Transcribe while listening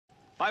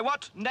By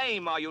what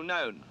name are you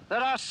known? There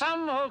are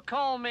some who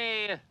call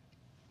me...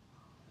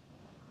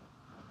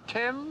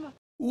 Tim?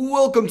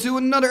 Welcome to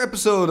another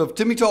episode of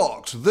Timmy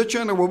Talks, the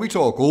channel where we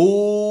talk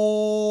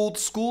old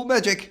school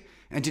magic.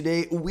 And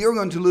today we are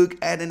going to look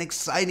at an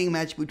exciting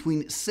match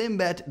between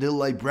Sindbad the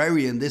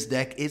Librarian. This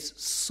deck is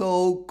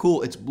so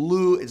cool. It's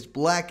blue, it's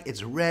black,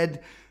 it's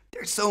red.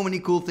 There's so many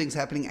cool things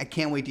happening. I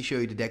can't wait to show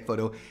you the deck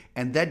photo.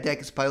 And that deck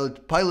is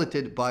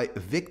piloted by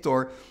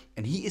Victor.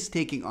 And he is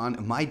taking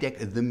on my deck,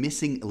 The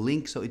Missing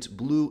Link. So it's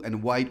blue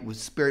and white with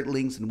Spirit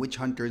Links and Witch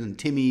Hunters and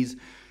Timmys.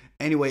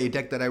 Anyway, a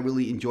deck that I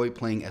really enjoy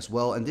playing as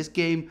well. And this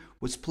game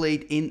was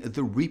played in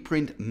the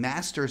reprint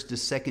Masters, the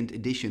 2nd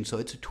edition. So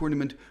it's a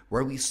tournament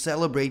where we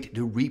celebrate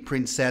the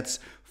reprint sets,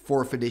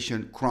 4th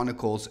edition,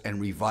 Chronicles, and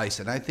Revised.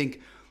 And I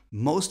think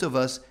most of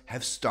us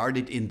have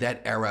started in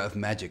that era of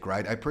Magic,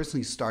 right? I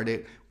personally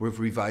started with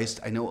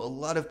Revised. I know a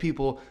lot of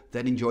people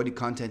that enjoy the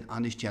content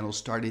on this channel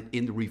started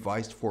in the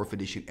Revised 4th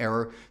edition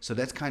era. So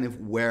that's kind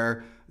of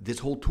where this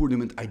whole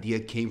tournament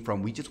idea came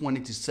from. We just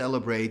wanted to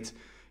celebrate,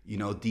 you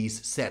know,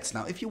 these sets.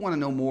 Now, if you want to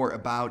know more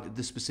about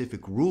the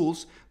specific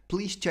rules,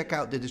 please check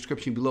out the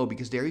description below,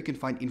 because there you can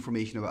find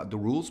information about the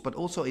rules, but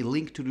also a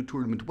link to the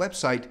tournament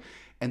website.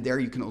 And there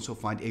you can also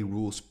find a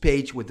rules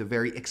page with a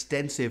very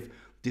extensive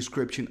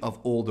description of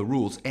all the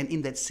rules. And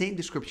in that same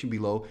description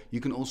below, you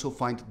can also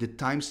find the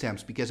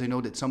timestamps, because I know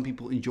that some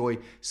people enjoy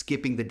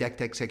skipping the deck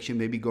tech section,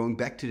 maybe going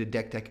back to the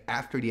deck tech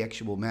after the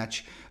actual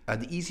match.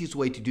 The easiest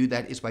way to do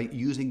that is by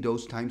using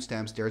those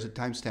timestamps. There's a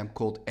timestamp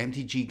called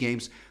MTG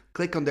Games.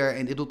 Click on there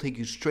and it'll take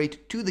you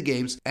straight to the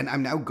games. And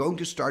I'm now going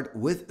to start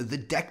with the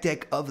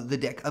deck of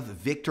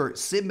Victor,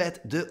 Sindbad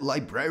the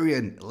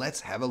Librarian.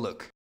 Let's have a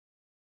look.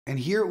 And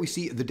here we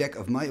see the deck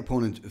of my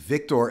opponent,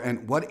 Victor,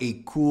 and what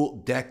a cool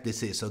deck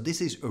this is. So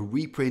this is a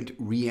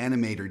reprint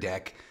Reanimator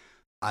deck.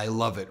 I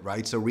love it,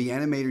 right? So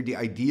Reanimator, the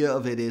idea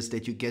of it is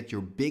that you get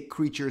your big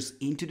creatures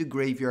into the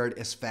graveyard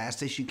as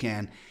fast as you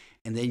can,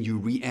 and then you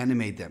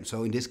reanimate them.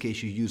 So in this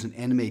case, you use an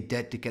Animate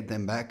Dead to get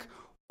them back.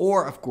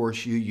 Or, of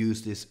course, you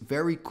use this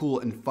very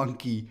cool and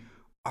funky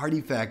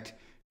artifact,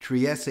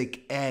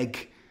 Triassic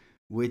Egg,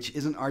 which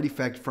is an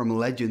artifact from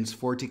Legends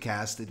for to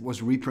cast. It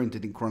was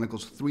reprinted in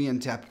Chronicles 3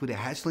 untapped. Put a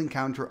hatchling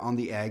counter on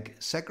the egg,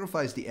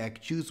 sacrifice the egg,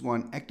 choose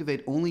one,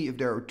 activate only if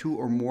there are 2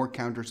 or more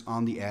counters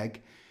on the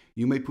egg.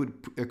 You may put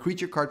a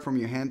creature card from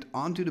your hand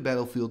onto the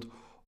battlefield,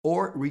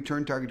 or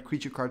return target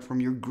creature card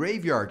from your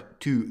graveyard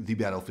to the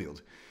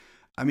battlefield.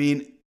 I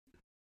mean,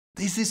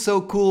 this is so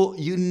cool.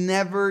 You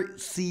never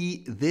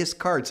see this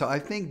card. So I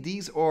think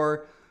these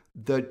are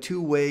the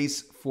 2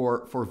 ways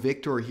for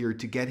Victor here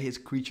to get his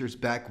creatures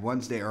back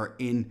once they are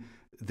in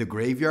the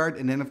graveyard.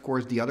 And then, of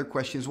course, the other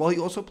question is, well, he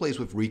also plays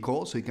with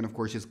recall. So you can, of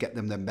course, just get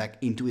them back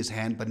into his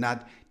hand, but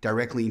not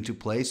directly into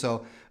play.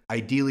 So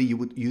ideally, you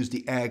would use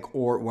the egg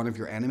or one of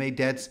your Animate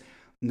Deads.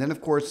 And then,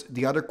 of course,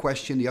 the other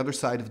question, the other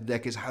side of the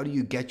deck is, how do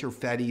you get your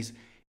fatties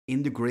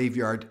in the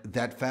graveyard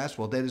that fast?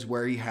 Well, that is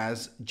where he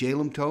has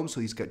Jalum Tomes. So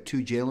he's got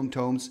 2 Jalum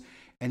Tomes.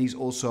 And he's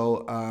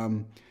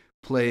also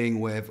playing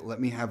with, let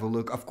me have a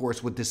look, of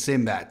course, with the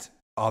Sindbad,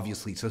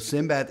 obviously. So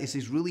Sindbad is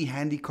this really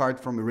handy card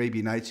from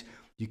Arabian Nights.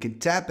 You can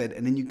tap it,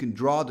 and then you can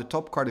draw the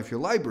top card of your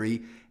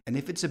library. And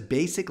if it's a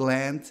basic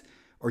land,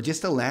 or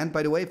just a land,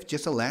 by the way, if it's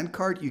just a land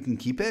card, you can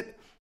keep it.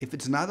 If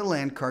it's not a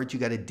land card, you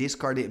got to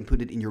discard it and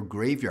put it in your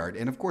graveyard.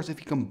 And of course, if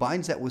he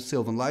combines that with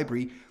Sylvan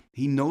Library,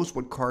 he knows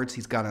what cards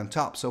he's got on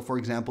top. So for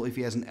example, if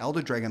he has an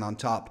Elder Dragon on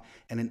top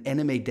and an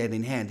Animate Dead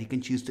in hand, he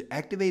can choose to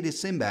activate his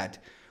Sindbad,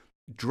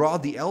 draw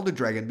the Elder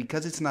Dragon.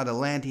 Because it's not a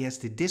land, he has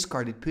to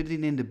discard it, put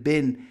it in the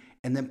bin,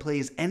 and then play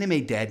his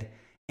Animate Dead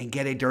and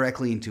get it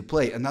directly into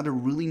play. Another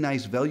really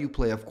nice value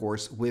play, of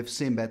course, with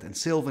Sindbad and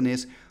Sylvan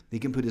is he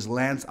can put his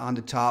lands on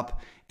the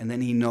top, and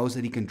then he knows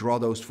that he can draw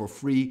those for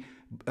free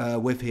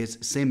with his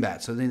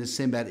Sindbad. So then the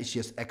Sindbad is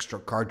just extra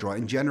card draw.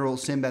 In general,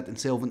 Sindbad and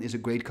Sylvan is a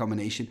great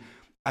combination.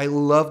 I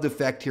love the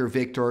fact here,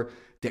 Victor,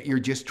 that you're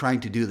just trying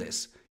to do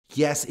this.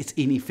 Yes, it's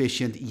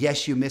inefficient.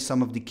 Yes, you miss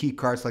some of the key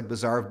cards like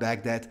Bazaar of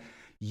Baghdad,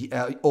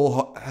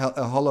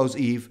 Hollow's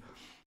Eve,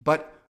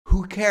 but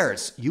who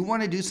cares? You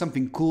want to do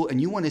something cool, and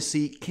you want to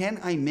see, can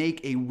I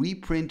make a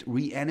reprint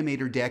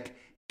Reanimator deck?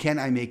 Can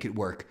I make it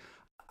work?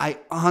 I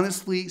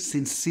honestly,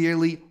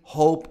 sincerely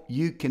hope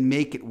you can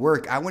make it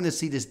work. I want to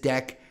see this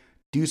deck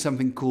do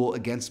something cool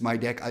against my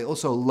deck. I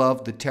also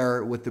love the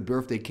Terror with the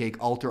birthday cake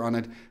altar on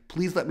it.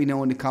 Please let me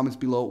know in the comments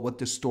below what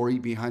the story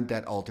behind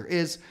that altar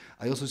is.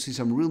 I also see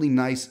some really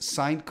nice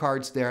signed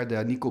cards there.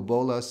 The Nico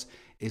Bolas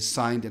is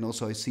signed, and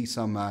also I see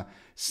some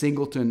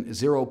Singleton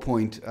 0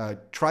 point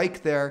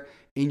trike there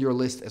in your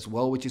list as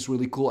well, which is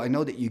really cool. I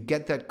know that you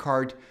get that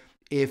card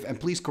if, and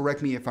please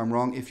correct me if I'm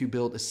wrong, if you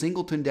build a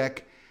Singleton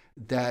deck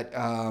that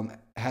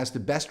has the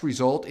best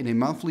result in a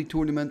monthly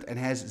tournament and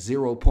has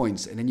 0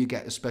 points, and then you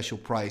get a special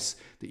prize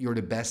that you're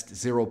the best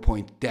 0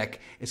 point deck.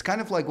 It's kind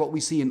of like what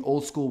we see in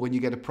old school when you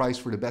get a prize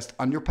for the best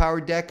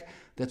underpowered deck.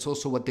 That's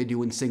also what they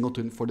do in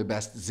Singleton for the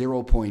best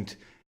 0 point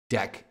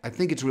deck. I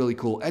think it's really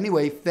cool.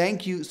 Anyway,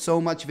 thank you so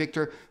much,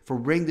 Victor, for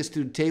bringing this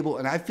to the table.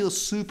 And I feel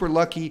super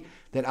lucky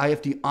that I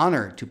have the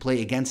honor to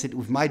play against it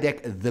with my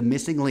deck, The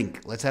Missing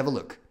Link. Let's have a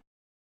look.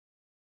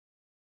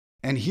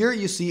 And here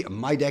you see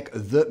my deck,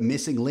 The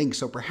Missing Link.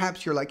 So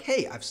perhaps you're like,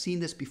 hey, I've seen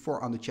this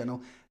before on the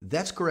channel.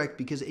 That's correct,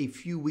 because a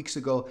few weeks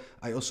ago,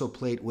 I also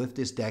played with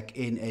this deck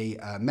in a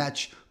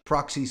match,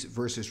 proxies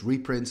versus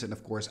reprints. And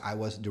of course, I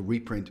was the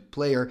reprint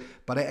player,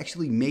 but I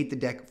actually made the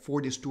deck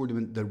for this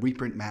tournament, the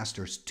Reprint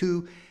Masters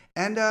 2.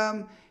 And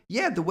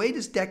yeah, the way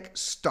this deck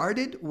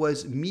started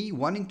was me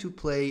wanting to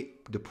play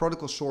the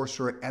Prodigal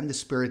Sorcerer and the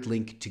Spirit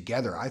Link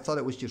together. I thought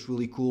it was just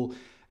really cool.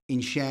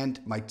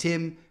 Enchant my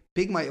Tim,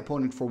 pick my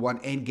opponent for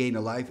 1 and gain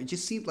a life. It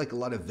just seemed like a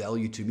lot of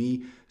value to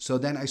me. So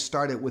then I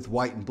started with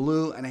white and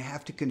blue, and I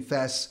have to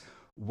confess,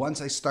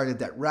 once I started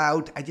that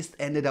route, I just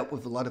ended up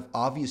with a lot of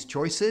obvious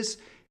choices.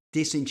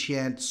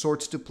 Disenchant,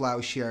 Swords to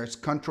Plowshares,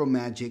 Control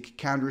Magic,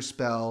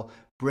 Counterspell,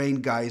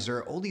 Brain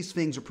Geyser. All these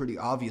things are pretty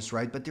obvious,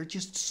 right? But they're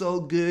just so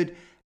good,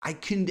 I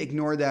couldn't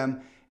ignore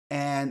them.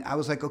 And I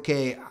was like,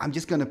 okay, I'm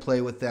just going to play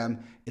with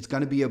them. It's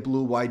going to be a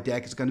blue-white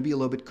deck. It's going to be a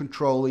little bit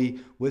control-y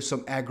with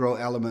some aggro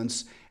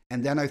elements.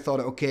 And then I thought,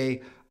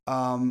 okay,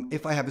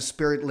 if I have a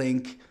Spirit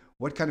Link,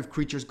 what kind of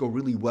creatures go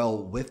really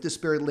well with the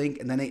Spirit Link?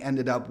 And then I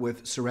ended up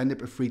with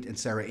Serendip Ifrit and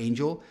Sarah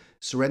Angel.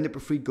 Serendip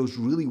Ifrit goes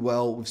really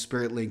well with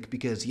Spirit Link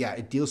because, yeah,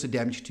 it deals the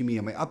damage to me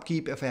on my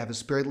upkeep. If I have a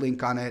Spirit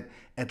Link on it,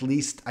 at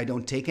least I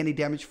don't take any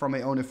damage from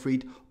my own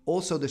Ifrit.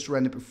 Also, the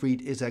Serendip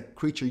Ifrit is a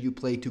creature you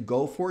play to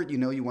go for it. You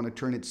know, you want to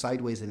turn it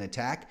sideways and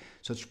attack.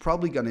 So it's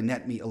probably going to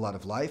net me a lot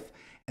of life.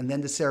 And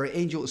then the Sarah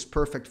Angel is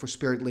perfect for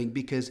Spirit Link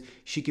because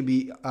she can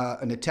be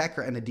an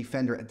attacker and a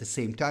defender at the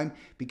same time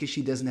because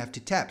she doesn't have to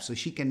tap. So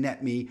she can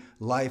net me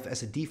life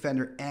as a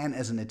defender and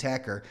as an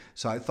attacker.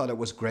 So I thought it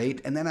was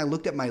great. And then I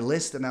looked at my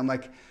list and I'm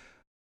like,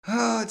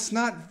 oh, it's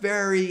not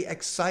very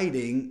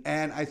exciting.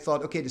 And I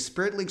thought, okay, the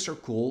Spirit Links are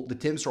cool. The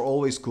Tims are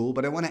always cool,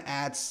 but I want to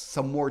add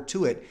some more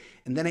to it.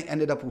 And then I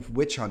ended up with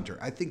Witch Hunter.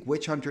 I think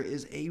Witch Hunter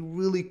is a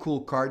really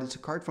cool card. It's a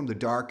card from the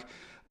dark.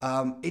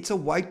 It's a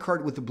white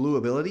card with a blue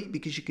ability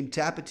because you can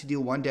tap it to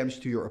deal 1 damage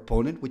to your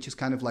opponent, which is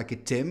kind of like a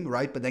Tim,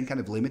 right? But then kind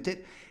of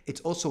limited.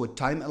 It's also a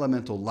time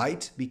elemental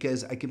light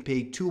because I can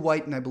pay 2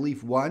 white and I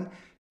believe 1,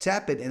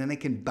 tap it, and then I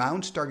can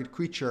bounce target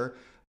creature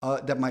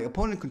that my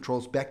opponent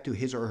controls back to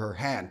his or her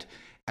hand.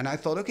 And I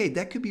thought, okay,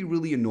 that could be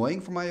really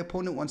annoying for my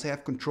opponent once I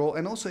have control.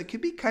 And also it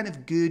could be kind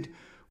of good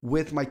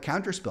with my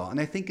counterspell. And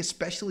I think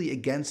especially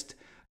against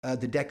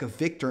the deck of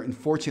Victor,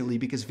 unfortunately,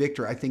 because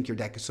Victor, I think your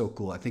deck is so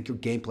cool. I think your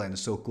game plan is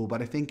so cool.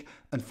 But I think,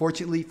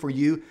 unfortunately for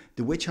you,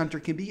 the Witch Hunter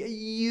can be a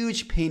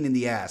huge pain in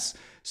the ass.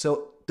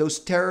 So those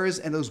terrors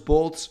and those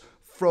bolts,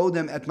 throw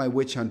them at my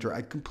Witch Hunter.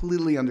 I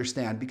completely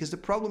understand. Because the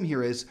problem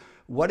here is,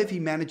 what if he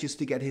manages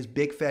to get his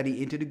big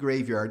fatty into the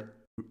graveyard,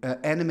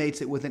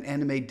 animates it with an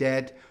Animate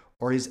Dead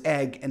or his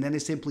egg, and then I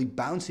simply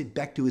bounce it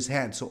back to his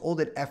hand. So all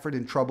that effort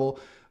and trouble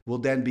will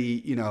then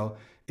be, you know,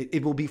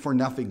 it will be for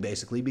nothing,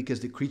 basically, because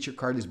the creature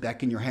card is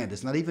back in your hand.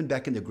 It's not even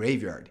back in the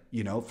graveyard,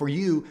 you know. For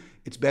you,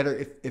 it's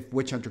better if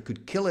Witch Hunter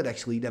could kill it,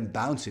 actually, than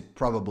bounce it,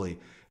 probably,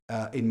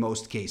 in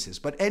most cases.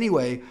 But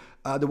anyway,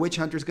 the Witch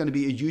Hunter is going to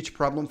be a huge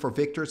problem for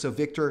Victor. So,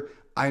 Victor,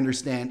 I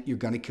understand you're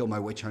going to kill my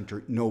Witch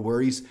Hunter. No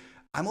worries.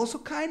 I'm also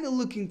kind of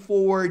looking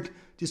forward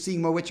to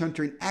seeing my Witch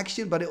Hunter in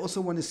action, but I also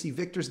want to see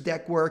Victor's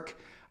deck work.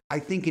 I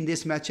think in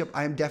this matchup,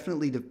 I am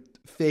definitely the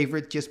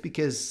favorite just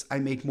because I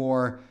made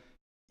more,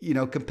 you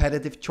know,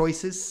 competitive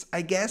choices,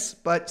 I guess.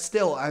 But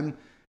still, I'm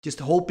just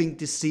hoping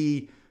to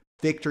see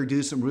Victor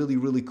do some really,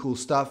 really cool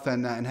stuff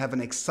and have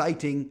an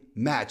exciting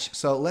match.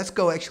 So let's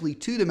go actually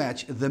to the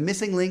match. The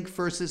Missing Link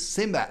versus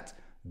Sindbad,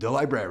 the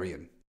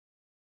Librarian.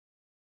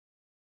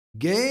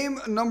 Game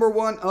number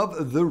 1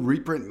 of the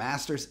Reprint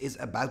Masters is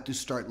about to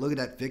start. Look at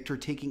that, Victor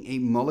taking a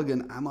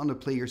mulligan. I'm on the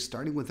player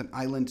starting with an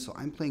island, so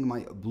I'm playing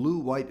my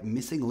blue-white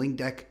Missing Link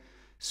deck.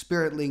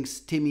 Spirit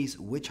Links, Timmy's,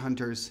 Witch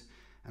Hunters,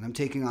 and I'm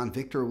taking on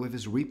Victor with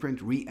his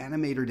reprint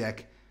Reanimator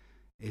deck.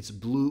 It's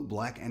blue,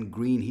 black, and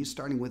green. He's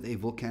starting with a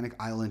Volcanic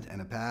Island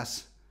and a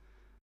pass.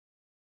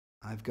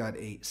 I've got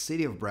a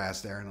City of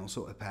Brass there and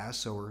also a pass,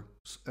 so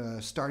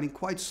we're starting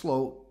quite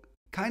slow.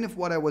 Kind of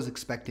what I was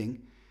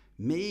expecting.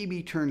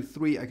 Maybe turn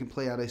 3, I can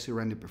play out a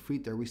Serendip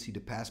Ifrit. There we see the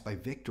pass by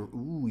Victor.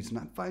 Ooh, he's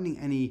not finding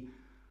any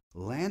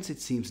lands, it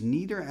seems.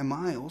 Neither am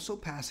I. Also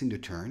passing the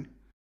turn.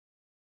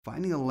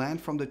 Finding a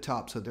land from the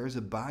top, so there's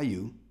a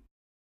Bayou.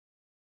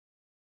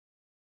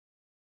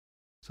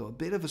 So a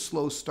bit of a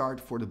slow start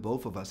for the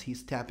both of us.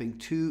 He's tapping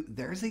 2.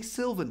 There's a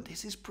Sylvan.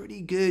 This is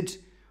pretty good.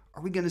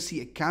 Are we going to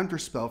see a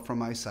counterspell from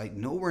my side?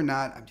 No, we're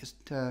not. I'm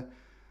just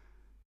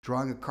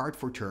drawing a card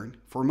for turn.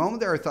 For a moment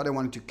there, I thought I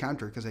wanted to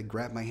counter because I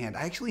grabbed my hand.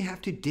 I actually have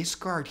to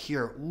discard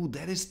here. Ooh,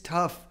 that is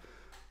tough.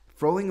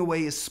 Throwing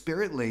away a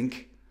Spirit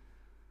Link.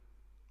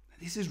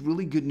 This is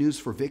really good news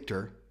for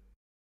Victor.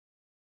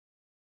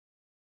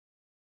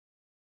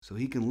 So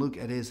he can look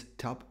at his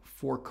top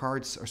 4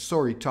 cards, or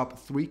sorry, top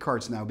 3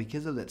 cards now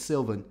because of that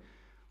Sylvan.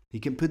 He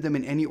can put them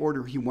in any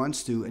order he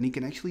wants to, and he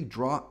can actually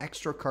draw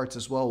extra cards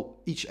as well.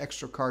 Each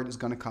extra card is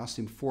going to cost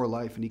him 4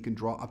 life, and he can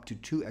draw up to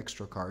 2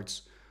 extra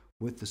cards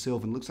with the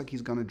Sylvan. Looks like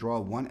he's going to draw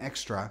 1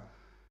 extra,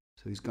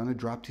 so he's going to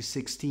drop to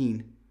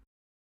 16.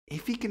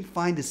 If he can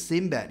find a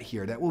Sindbad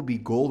here, that will be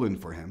golden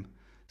for him.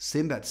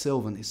 Sindbad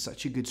Sylvan is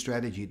such a good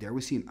strategy. There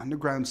we see an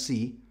Underground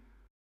Sea.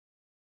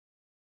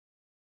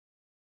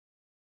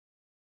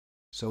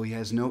 So he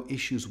has no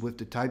issues with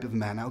the type of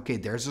mana. Okay,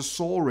 there's a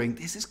Soul Ring.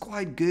 This is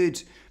quite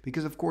good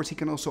because, of course, he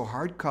can also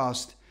hard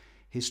cast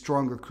his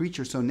stronger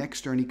creature. So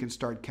next turn he can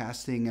start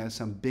casting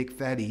some big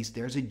fatties.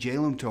 There's a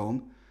Jalum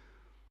Tome.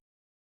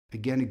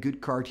 Again, a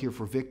good card here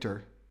for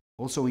Victor.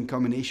 Also in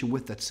combination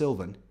with that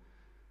Sylvan.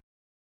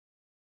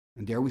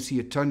 And there we see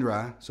a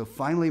Tundra. So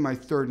finally my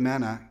 3rd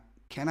mana.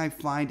 Can I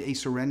find a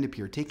Serendip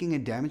here? Taking a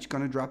damage,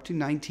 gonna drop to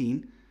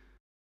 19.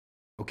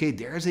 Okay,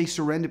 there's a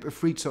Serendip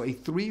Efreet. So a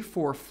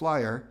 3/4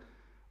 flyer.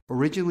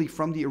 Originally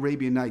from the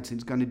Arabian Nights,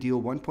 it's going to deal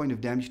 1 point of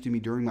damage to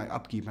me during my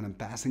upkeep, and I'm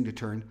passing the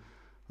turn.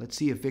 Let's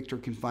see if Victor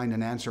can find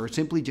an answer, or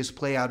simply just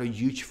play out a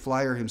huge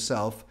flyer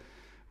himself.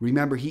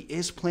 Remember, he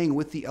is playing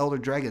with the Elder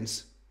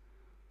Dragons.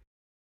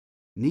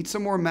 Needs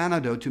some more mana,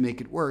 though, to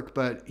make it work,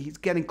 but he's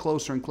getting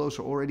closer and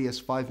closer. Already has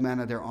 5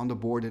 mana there on the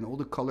board and all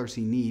the colors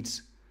he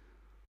needs.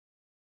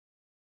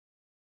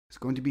 It's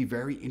going to be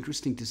very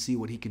interesting to see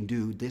what he can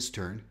do this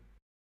turn.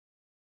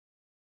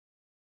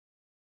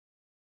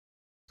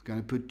 Going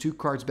to put 2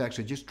 cards back,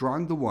 so just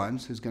drawing the 1,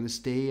 so he's going to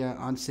stay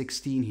on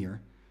 16 here.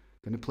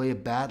 Going to play a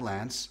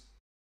Badlands.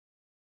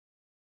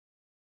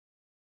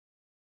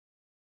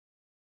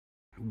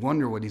 I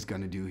wonder what he's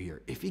going to do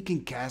here. If he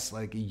can cast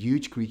like a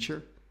huge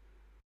creature.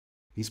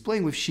 He's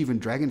playing with Shivan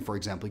Dragon, for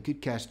example. He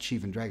could cast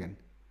Shivan Dragon.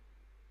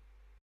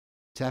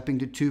 Tapping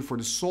the 2 for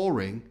the Soul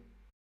Ring.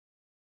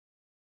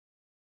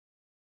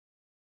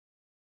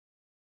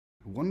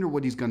 I wonder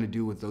what he's going to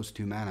do with those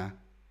 2 mana.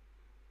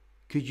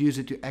 Could use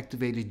it to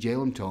activate his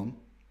Jalum Tome,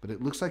 but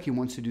it looks like he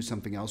wants to do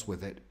something else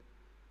with it.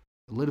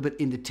 A little bit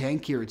in the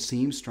tank here, it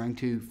seems, trying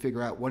to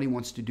figure out what he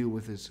wants to do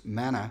with his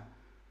mana.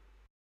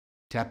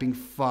 Tapping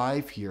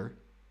 5 here.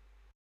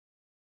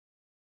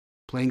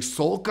 Playing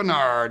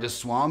Solkanar, the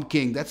Swamp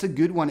King. That's a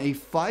good one. A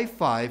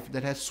 5/5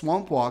 that has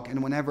Swamp Walk,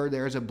 and whenever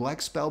there's a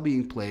black spell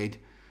being played,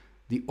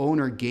 the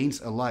owner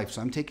gains a life.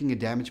 So I'm taking a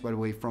damage, by the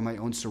way, from my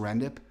own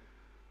Serendip.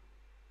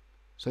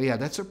 So yeah,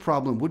 that's a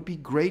problem. Would be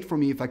great for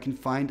me if I can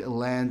find a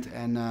land,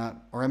 and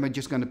or am I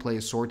just going to play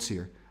a Swords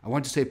here? I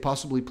want to say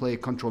possibly play a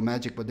Control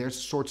Magic, but there's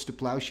Swords to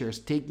Plowshares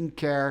taking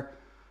care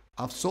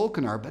of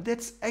Solkanar. But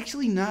that's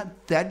actually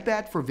not that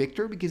bad for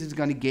Victor because it's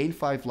going to gain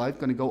 5 life,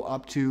 going to go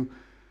up to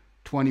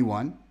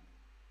 21.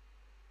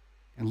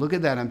 And look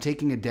at that, I'm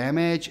taking a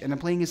damage, and I'm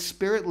playing a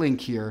Spirit Link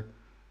here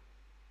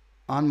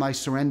on my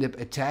Serendip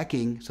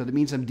attacking. So that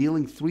means I'm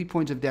dealing 3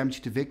 points of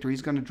damage to Victor.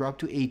 He's going to drop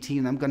to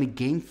 18. I'm going to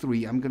gain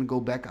 3. I'm going to go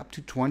back up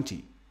to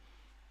 20.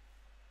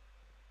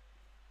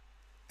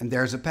 And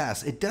there's a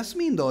pass. It does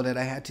mean, though, that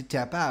I had to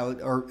tap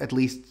out, or at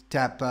least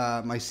tap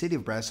my City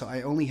of Brass. So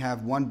I only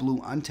have 1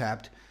 blue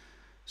untapped.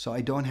 So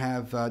I don't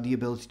have the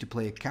ability to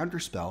play a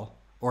counterspell,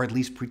 or at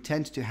least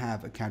pretend to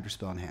have a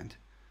counterspell in hand.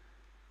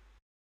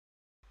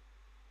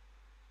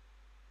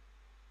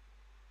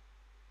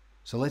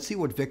 So let's see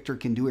what Victor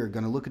can do here.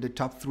 Going to look at the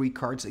top 3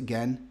 cards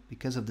again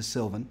because of the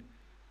Sylvan.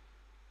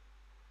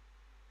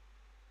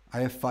 I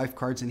have 5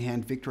 cards in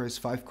hand. Victor has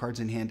 5 cards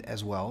in hand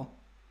as well.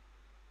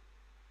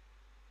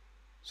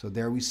 So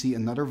there we see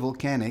another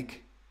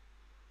Volcanic.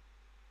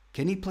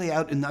 Can he play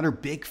out another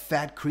big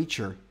fat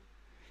creature?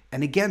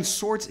 And again,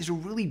 Swords is a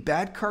really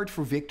bad card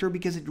for Victor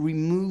because it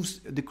removes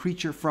the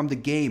creature from the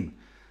game.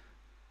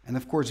 And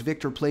of course,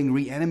 Victor playing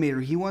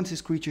Reanimator, he wants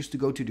his creatures to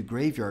go to the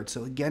graveyard.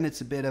 So again, it's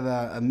a bit of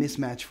a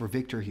mismatch for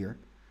Victor here.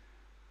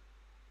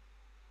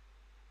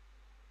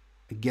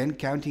 Again,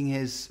 counting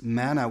his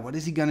mana. What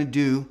is he going to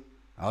do?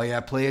 Oh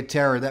yeah, play a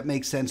Terror. That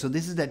makes sense. So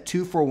this is that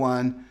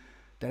 2-for-1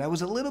 that I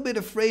was a little bit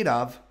afraid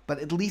of. But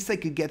at least I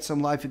could get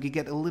some life. I could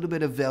get a little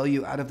bit of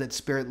value out of that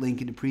Spirit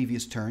Link in the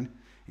previous turn.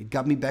 It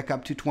got me back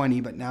up to 20,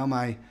 but now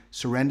my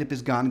Serendip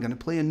is gone. I'm going to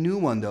play a new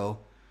one though.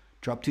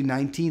 Drop to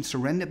 19.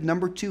 Serendip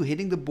number 2,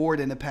 hitting the board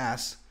in a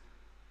pass.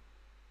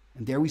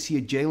 And there we see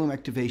a Jalum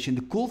activation.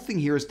 The cool thing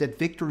here is that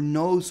Victor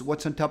knows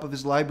what's on top of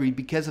his library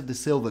because of the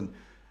Sylvan.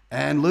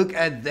 And look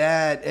at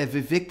that. A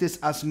Vivictus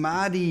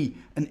Asmadi,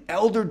 an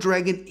Elder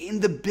Dragon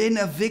in the bin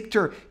of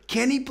Victor.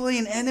 Can he play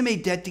an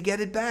Animate Dead to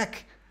get it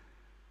back?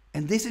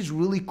 And this is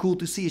really cool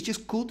to see. It's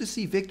just cool to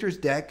see Victor's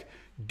deck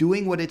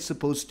doing what it's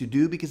supposed to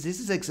do, because this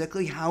is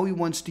exactly how he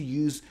wants to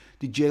use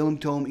the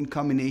Jalum Tome in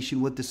combination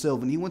with the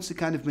Sylvan. He wants to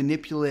kind of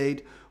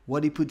manipulate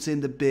what he puts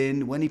in the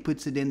bin, when he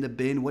puts it in the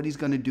bin, what he's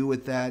going to do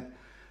with that.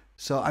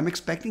 So I'm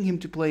expecting him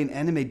to play an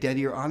Animate Dead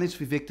here on his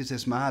Vivictus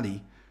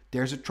Asmadi.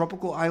 There's a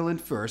Tropical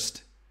Island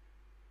first.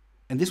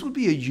 And this would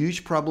be a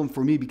huge problem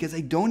for me because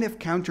I don't have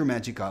counter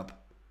magic up.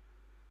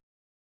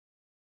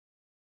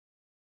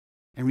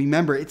 And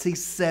remember, it's a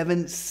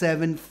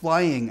 7/7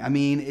 flying. I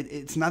mean,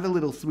 it's not a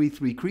little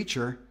 3/3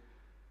 creature.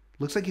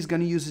 Looks like he's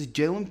going to use his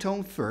Jalum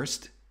Tome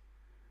first.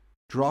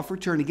 Draw for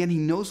turn. Again, he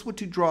knows what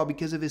to draw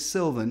because of his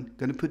Sylvan.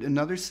 Going to put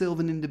another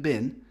Sylvan in the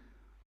bin.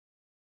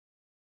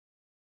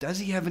 Does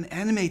he have an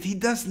Animate? He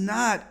does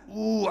not.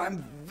 Ooh,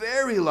 I'm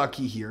very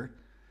lucky here.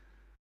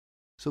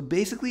 So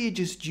basically, he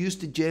just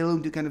used the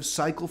Jalum to kind of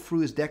cycle through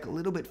his deck a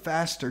little bit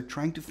faster,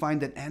 trying to find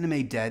that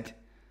Animate Dead.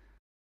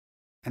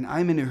 And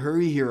I'm in a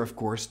hurry here, of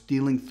course,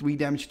 dealing 3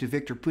 damage to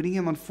Victor, putting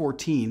him on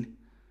 14.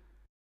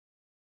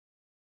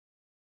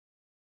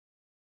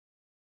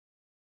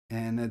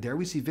 And there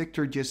we see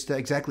Victor just,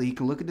 exactly, he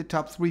can look at the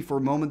top 3 for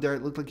a moment there.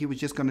 It looked like he was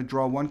just going to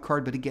draw 1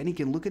 card, but again, he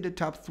can look at the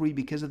top 3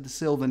 because of the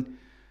Sylvan.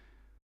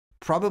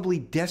 Probably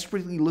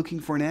desperately looking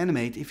for an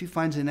Animate. If he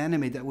finds an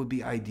Animate, that would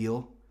be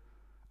ideal.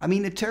 I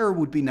mean, a Terror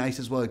would be nice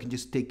as well. I can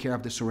just take care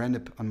of the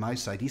Serendip on my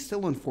side. He's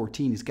still on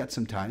 14. He's got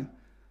some time.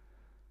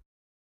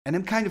 And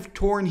I'm kind of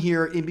torn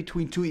here in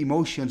between 2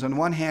 emotions. On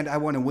one hand, I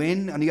want to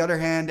win. On the other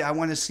hand, I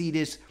want to see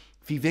this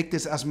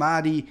Vivictus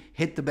Asmadi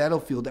hit the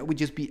battlefield. That would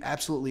just be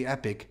absolutely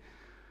epic.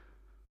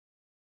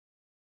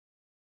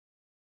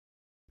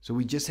 So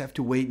we just have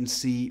to wait and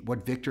see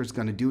what Victor's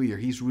going to do here.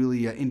 He's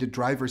really in the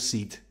driver's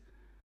seat.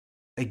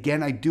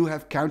 Again, I do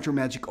have counter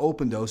magic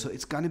open though, so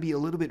it's going to be a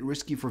little bit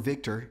risky for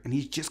Victor. And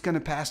he's just going to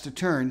pass the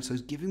turn, so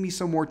he's giving me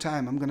some more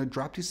time. I'm going to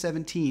drop to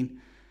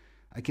 17.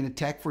 I can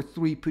attack for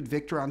 3, put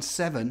Victor on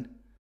 7.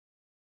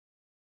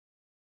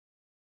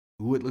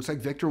 Ooh, it looks like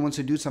Victor wants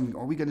to do something.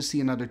 Are we going to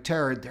see another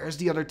Terror? There's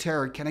the other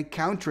Terror. Can I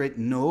counter it?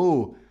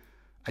 No.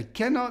 I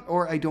cannot,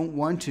 or I don't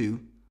want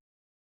to.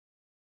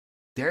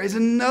 There is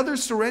another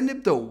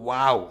Serendip though.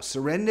 Wow.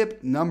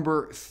 Serendip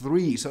number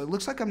 3. So it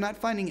looks like I'm not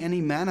finding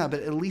any mana,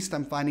 but at least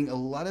I'm finding a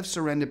lot of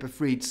Serendip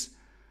Ifrits.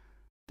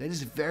 That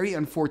is very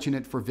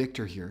unfortunate for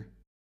Victor here.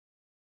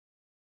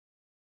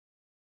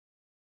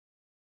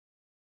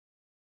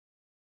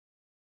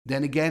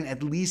 Then again,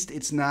 at least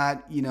it's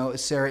not, you know, a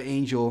Sarah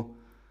Angel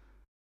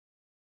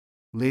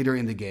later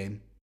in the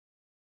game.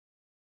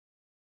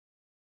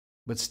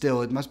 But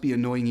still, it must be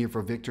annoying here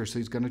for Victor, so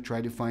he's going to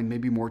try to find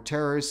maybe more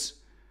Terrors.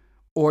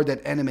 Or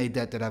that Animate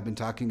Dead that I've been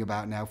talking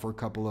about now for a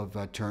couple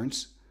of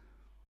turns.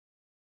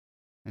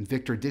 And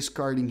Victor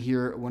discarding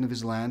here one of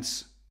his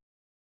lands.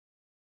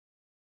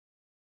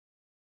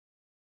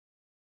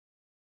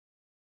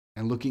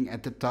 And looking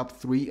at the top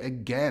 3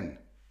 again.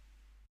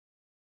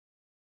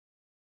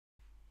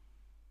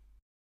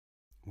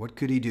 What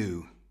could he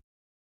do?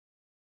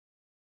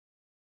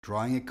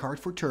 Drawing a card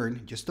for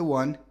turn, just the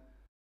 1.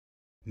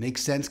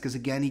 Makes sense because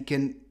again he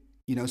can,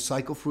 you know,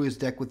 cycle through his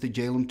deck with the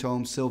Jalum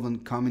Tomes Sylvan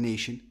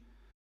combination.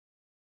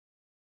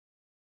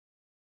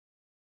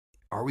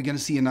 Are we going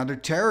to see another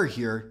Terror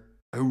here?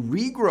 A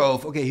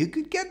Regrowth. Okay, he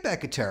could get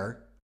back a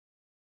Terror.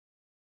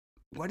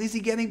 What is he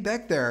getting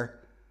back there?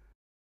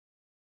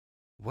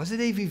 Was it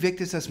a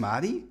Vivictus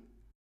Asmadi?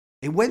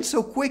 It went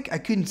so quick I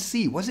couldn't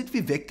see. Was it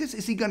Vivictus?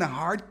 Is he going to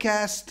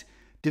hardcast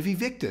the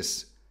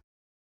Vivictus?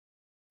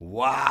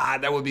 Wow,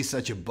 that would be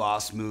such a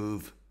boss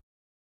move.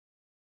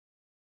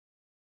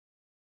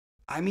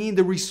 I mean,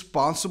 the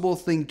responsible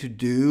thing to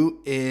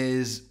do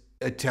is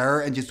a Terror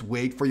and just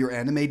wait for your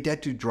Animate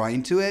Dead to draw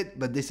into it,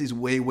 but this is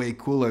way, way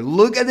cooler.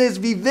 Look at this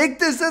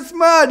Vivictus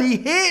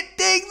Asmadi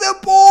hitting the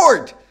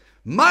board!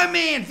 My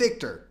man,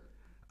 Victor.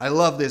 I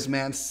love this,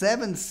 man.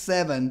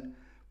 7-7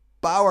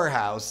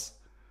 powerhouse.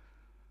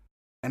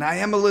 And I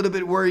am a little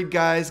bit worried,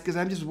 guys, because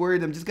I'm just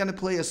worried. I'm just going to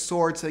play a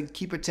Swords and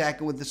keep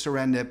attacking with the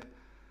Serendip.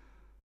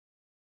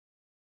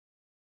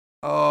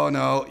 Oh,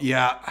 no.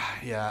 Yeah.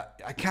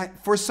 I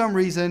can't. For some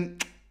reason,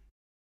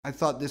 I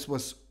thought this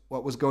was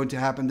what was going to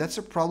happen. That's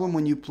a problem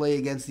when you play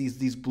against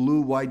these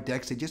blue-white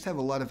decks. They just have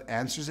a lot of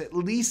answers. At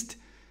least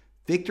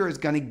Victor is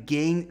going to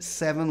gain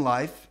 7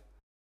 life.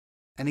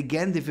 And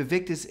again, the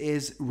Vivictus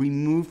is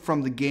removed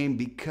from the game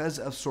because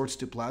of Swords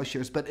to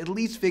Plowshares. But at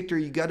least, Victor,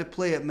 you got to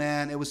play it,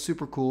 man. It was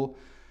super cool.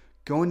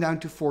 Going down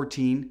to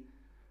 14.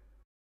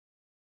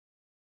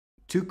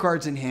 2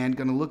 cards in hand.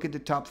 Going to look at the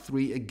top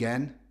 3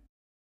 again.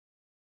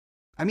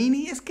 I mean,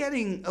 he is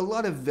getting a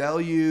lot of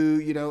value,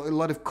 you know, a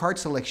lot of card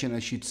selection, I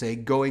should say,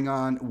 going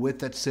on with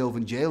that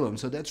Sylvan Jalum.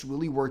 So that's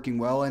really working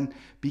well. And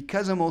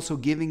because I'm also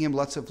giving him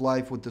lots of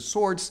life with the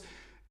Swords,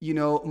 you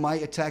know, my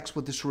attacks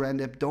with the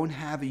Serendip don't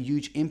have a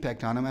huge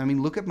impact on him. I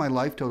mean, look at my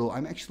life total.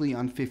 I'm actually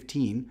on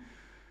 15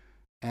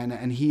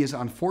 and he is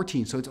on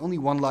 14. So it's only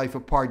 1 life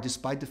apart,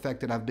 despite the fact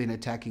that I've been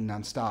attacking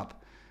nonstop.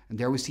 And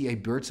there we see a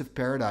Birds of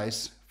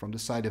Paradise from the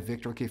side of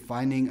Victor. Okay,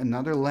 finding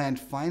another land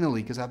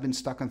finally, because I've been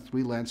stuck on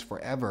 3 lands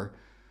forever.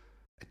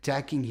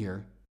 Attacking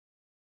here.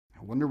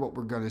 I wonder what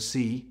we're going to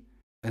see.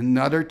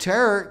 Another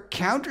Terror.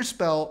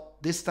 Counterspell,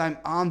 this time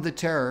on the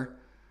Terror.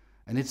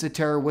 And it's a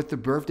Terror with the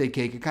birthday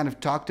cake. I kind of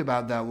talked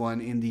about that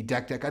one in the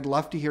deck. I'd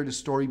love to hear the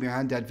story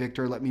behind that,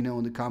 Victor. Let me know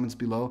in the comments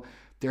below.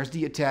 There's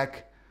the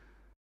attack.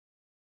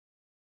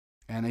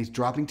 And he's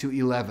dropping to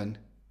 11.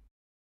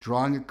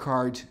 Drawing a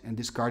card and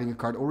discarding a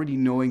card. Already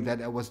knowing that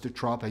that was the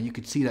drop. You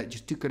could see that.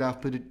 Just took it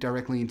off, put it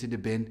directly into the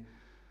bin.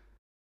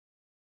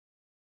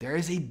 There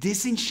is a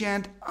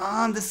Disenchant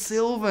on the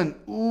Sylvan.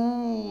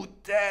 Ooh,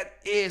 that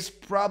is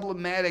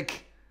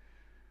problematic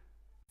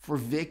for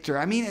Victor.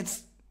 I mean,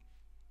 it's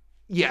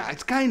Yeah,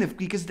 it's kind of,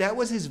 because that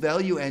was his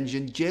value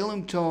engine.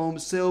 Jalum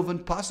Tomes, Sylvan,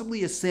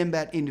 possibly a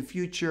Sindbad in the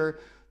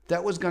future.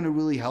 That was going to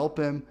really help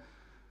him.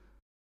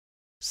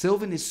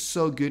 Sylvan is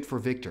so good for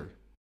Victor.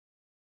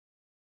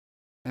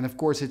 And of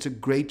course, it's a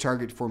great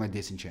target for my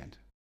disenchant.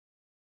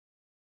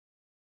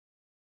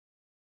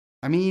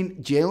 I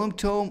mean, Jalum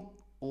Tome,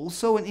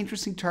 also an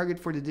interesting target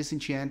for the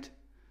disenchant.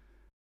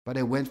 But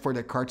I went for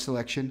the card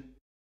selection.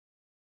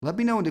 Let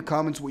me know in the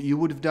comments what you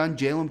would have done,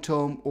 Jalum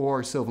Tome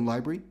or Sylvan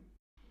Library.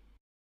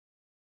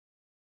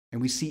 And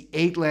we see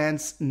 8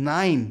 lands,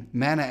 9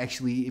 mana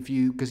actually,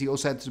 because he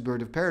also has the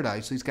Bird of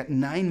Paradise. So he's got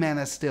 9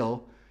 mana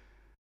still.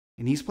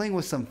 And he's playing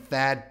with some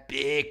fat,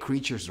 big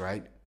creatures,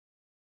 right?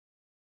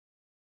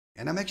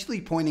 And I'm actually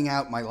pointing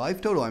out my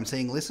life total. I'm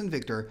saying, listen,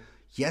 Victor,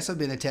 yes, I've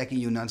been attacking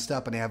you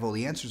nonstop and I have all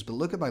the answers, but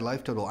look at my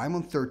life total. I'm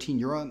on 13,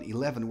 you're on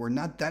 11. We're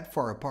not that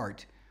far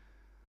apart.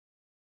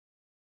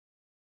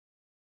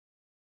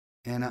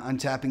 And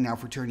untapping now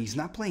for turn. He's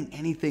not playing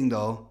anything,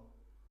 though.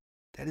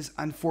 That is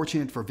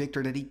unfortunate for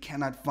Victor that he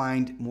cannot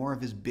find more of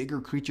his bigger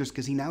creatures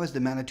because he now has the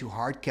mana to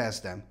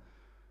hardcast them.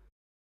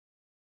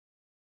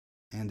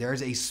 And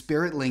there's a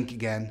Spirit Link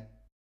again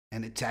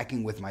and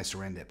attacking with my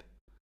Serendip.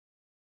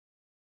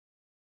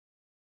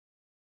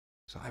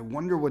 So I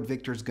wonder what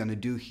Victor's going to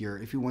do here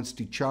if he wants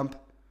to chump.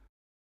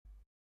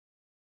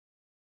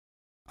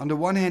 On the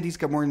one hand, he's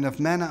got more than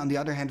enough mana. On the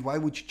other hand, why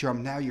would you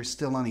jump now? You're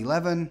still on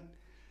 11.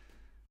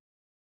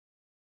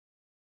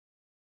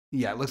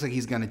 Yeah, it looks like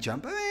he's going to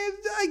jump.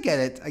 I get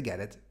it. I get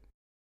it.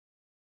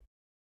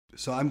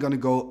 So I'm going to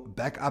go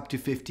back up to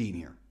 15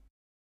 here.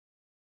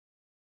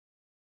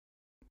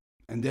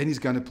 And then he's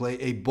going to play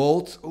a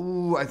bolt.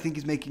 Ooh, I think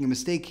he's making a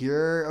mistake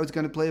here. I was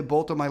going to play a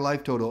bolt on my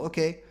life total.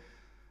 Okay.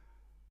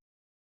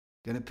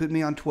 Going to put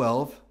me on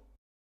 12.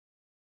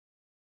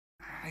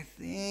 I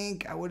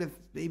think I would have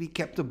maybe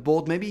kept the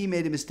bolt. Maybe he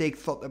made a mistake,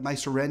 thought that my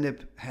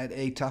Serendip had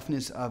a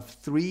toughness of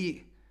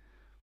 3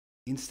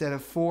 instead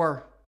of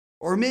 4.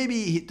 Or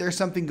maybe there's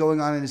something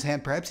going on in his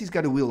hand. Perhaps he's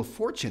got a Wheel of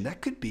Fortune.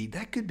 That could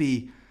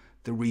be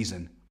the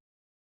reason.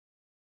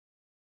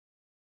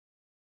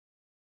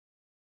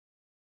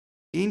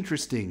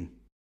 Interesting.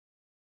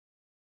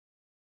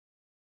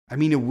 I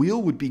mean, a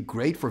wheel would be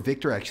great for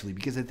Victor, actually,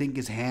 because I think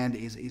his hand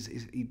I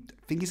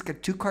think he's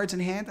got 2 cards in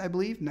hand, I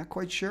believe. Not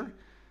quite sure.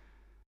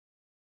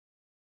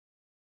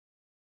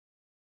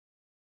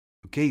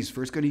 Okay, he's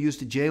first going to use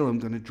the Jalum.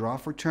 Going to draw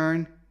for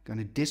turn. Going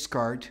to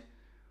discard.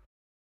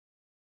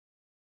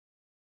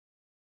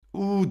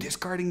 Ooh,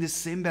 discarding the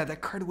Sindbad.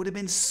 That card would have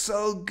been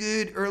so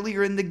good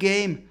earlier in the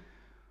game.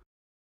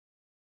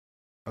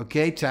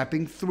 Okay,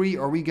 tapping 3.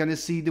 Are we going to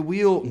see the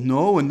wheel?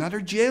 No,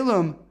 another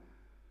Jalum.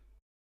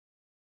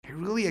 I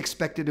really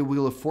expected a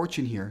Wheel of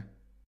Fortune here.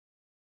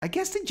 I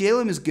guess the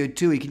Jalum is good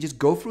too. He can just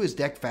go through his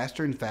deck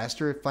faster and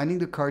faster, finding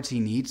the cards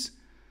he needs.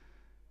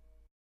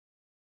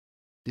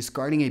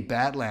 Discarding a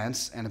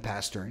Badlands and a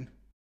pass turn.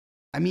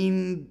 I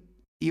mean,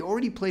 he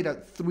already played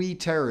out 3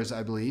 terrors,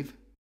 I believe.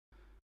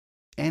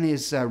 And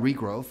his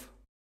regrowth.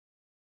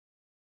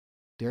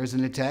 There's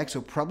an attack,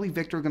 so probably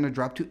Victor going to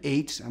drop to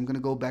 8. I'm going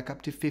to go back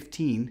up to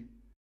 15.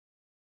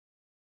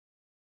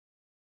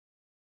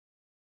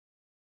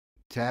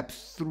 Tap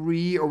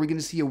 3. Are we going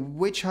to see a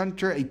Witch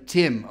Hunter? A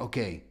Tim.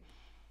 Okay.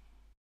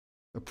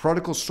 A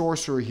Prodigal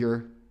Sorcerer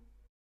here.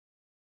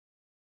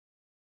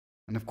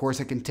 And of course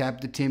I can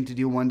tap the Tim to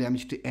deal 1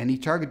 damage to any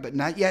target, but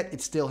not yet.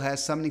 It still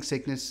has Summoning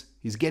Sickness.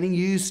 He's getting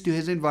used to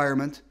his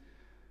environment.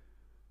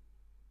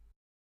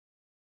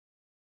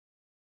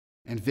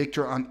 And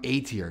Victor on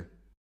 8 here.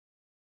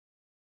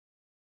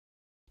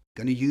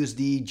 Gonna use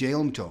the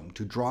Jalum Tome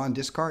to draw and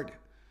discard. I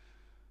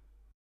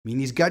mean,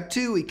 he's got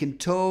 2. He can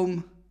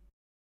tome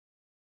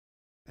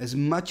as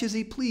much as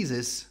he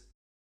pleases.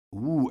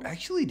 Ooh,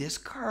 actually this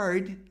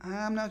card,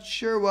 I'm not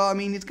sure. Well, I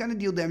mean, it's gonna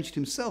deal damage to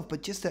himself,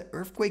 but just that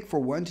Earthquake for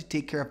 1 to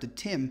take care of the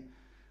Tim.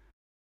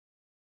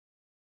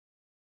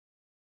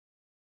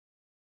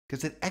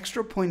 Because that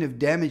extra point of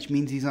damage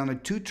means he's on a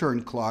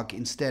 2-turn clock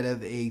instead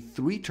of a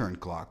 3-turn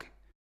clock.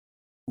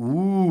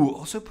 Ooh,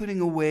 also putting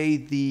away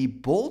the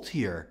bolt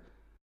here.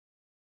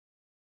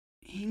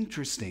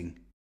 Interesting.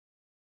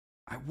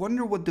 I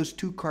wonder what those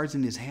 2 cards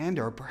in his hand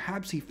are.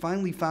 Perhaps he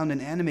finally found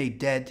an Animate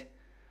Dead.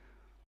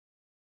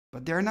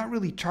 But there are not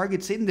really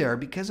targets in there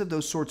because of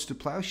those Swords to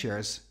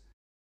Plowshares.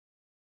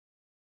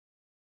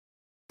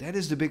 That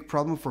is the big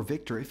problem for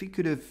Victor. If he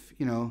could have,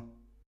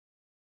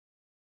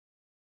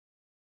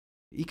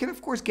 he can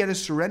of course get a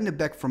Surrender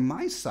back from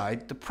my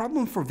side. The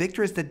problem for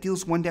Victor is that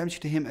deals 1 damage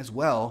to him as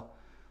well.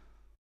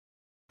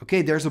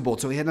 Okay, there's a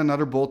bolt. So he had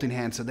another bolt in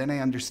hand. So then I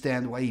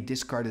understand why he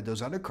discarded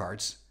those other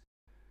cards.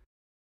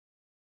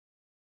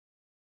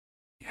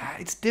 Yeah,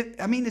 it's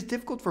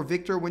difficult for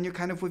Victor when you're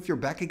kind of with your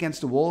back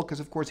against the wall. Because,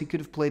 of course, he could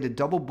have played a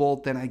double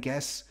bolt then, I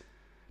guess.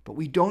 But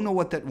we don't know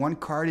what that 1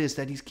 card is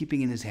that he's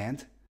keeping in his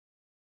hand.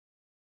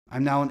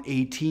 I'm now on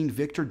 18.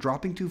 Victor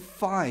dropping to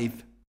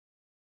 5.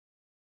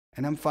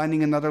 And I'm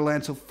finding another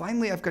land. So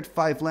finally, I've got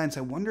 5 lands.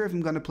 I wonder if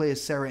I'm going to play a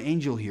Sarah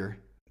Angel here.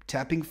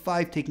 Tapping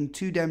 5, taking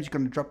 2 damage.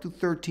 Going to drop to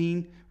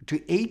 13. To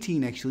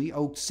 18, actually.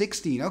 Oh,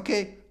 16.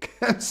 Okay.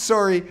 I'm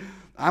sorry.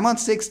 I'm on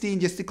 16,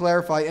 just to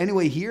clarify.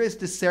 Anyway, here is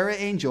the Sarah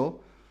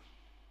Angel.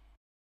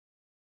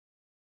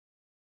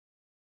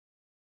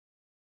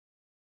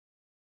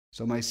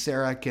 So my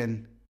Sarah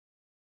can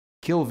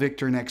kill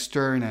Victor next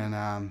turn,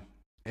 and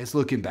it's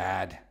looking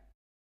bad.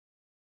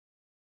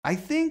 I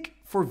think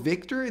for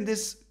Victor in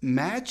this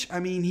match,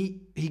 I mean,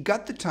 he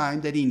got the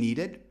time that he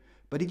needed,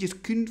 but he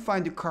just couldn't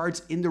find the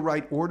cards in the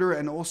right order.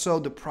 And also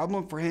the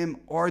problem for him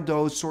are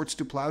those Swords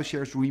to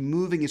Plowshares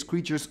removing his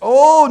creatures.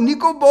 Oh,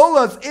 Nico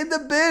Bolas in the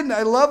bin.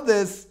 I love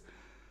this.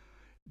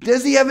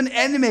 Does he have an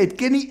animate?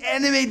 Can he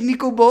animate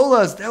Nico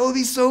Bolas? That would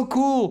be so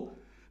cool.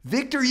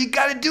 Victor, you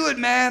got to do it,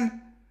 man.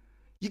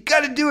 You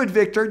got to do it,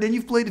 Victor. Then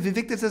you've played a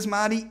Vivictus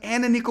Asmati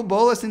and a Nico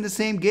Bolas in the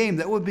same game.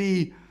 That would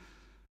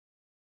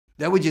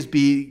just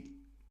be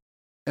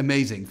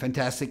amazing,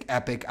 fantastic,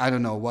 epic. I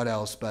don't know what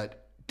else,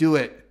 but do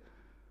it.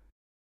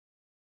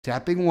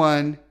 Tapping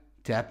 1,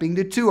 tapping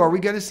the 2. Are we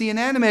going to see an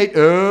animate?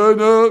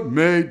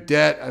 Animate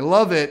Dead. I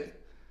love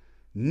it.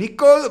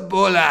 Nico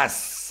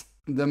Bolas,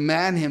 the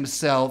man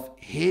himself,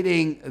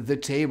 hitting the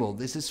table.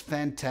 This is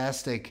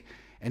fantastic.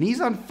 And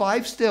he's on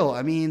 5 still.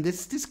 I mean,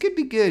 this could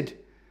be good.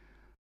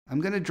 I'm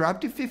going to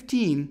drop to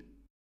 15.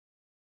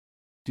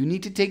 Do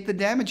need to take the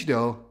damage,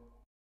 though.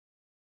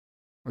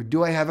 Or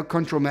do I have a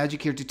control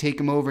magic here to take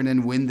him over and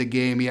then win the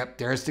game? Yep,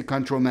 there's the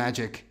control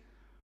magic.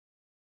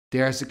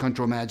 There's the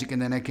control magic. And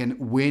then I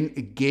can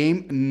win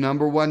game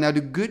number 1. Now,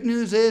 the good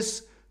news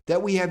is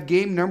that we have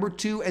game number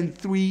 2 and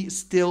 3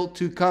 still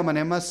to come. And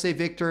I must say,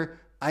 Victor,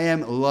 I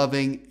am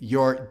loving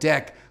your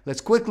deck.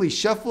 Let's quickly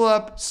shuffle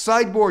up,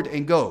 sideboard,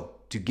 and go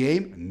to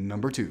game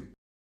number 2.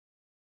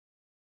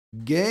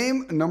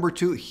 Game number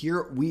 2,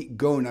 here we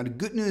go. Now, the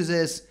good news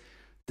is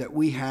that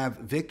we have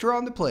Victor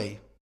on the play.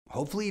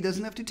 Hopefully he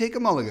doesn't have to take a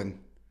mulligan.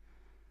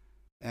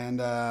 And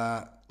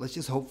let's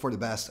just hope for the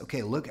best.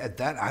 Okay, look at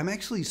that. I'm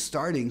actually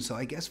starting, so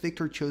I guess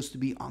Victor chose to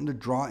be on the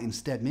draw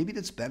instead. Maybe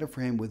that's better for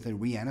him with a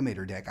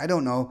Reanimator deck. I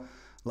don't know.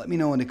 Let me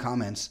know in the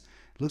comments.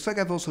 It looks like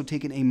I've also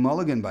taken a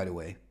mulligan, by the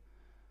way.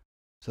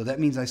 So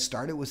that means I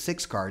started with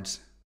 6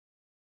 cards.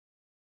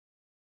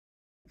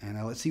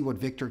 And let's see what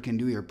Victor can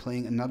do here.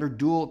 Playing another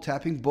duel,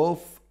 tapping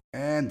both.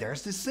 And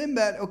there's the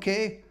Sindbad.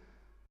 Okay.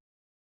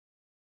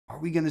 Are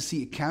we going to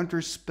see a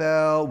counter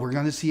spell? We're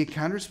going to see a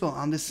counter spell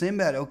on the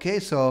Sindbad. Okay,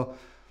 so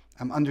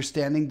I'm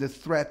understanding the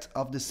threat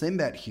of the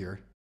Sindbad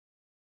here.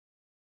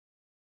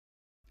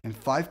 And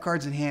 5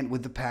 cards in hand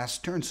with the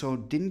past turn. So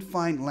didn't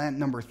find land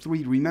number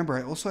 3. Remember,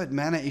 I also had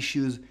mana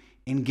issues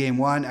in game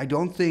 1. I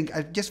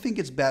just think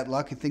it's bad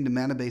luck. I think the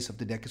mana base of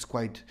the deck is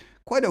quite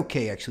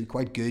okay, actually,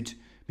 quite good.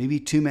 Maybe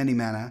too many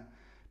mana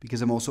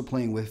because I'm also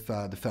playing with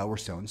the Flower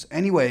Stones.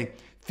 Anyway,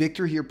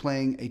 Victor here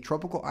playing a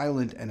Tropical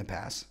Island and a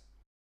pass.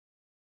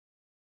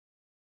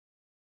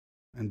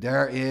 And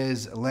there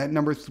is land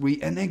number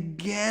 3. And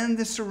again,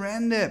 the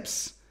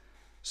Serendips.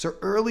 So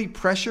early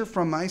pressure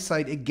from my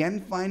side. Again,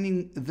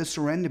 finding the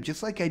Serendip,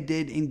 just like I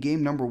did in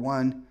game number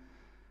 1.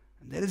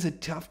 That is a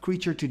tough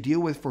creature to deal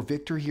with for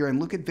Victor here. And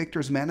look at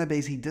Victor's mana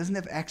base. He doesn't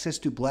have access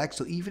to black.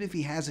 So even if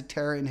he has a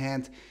Terra in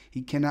hand,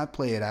 he cannot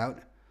play it out.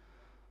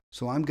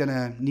 So I'm going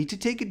to need to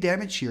take a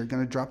damage here.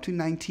 Going to drop to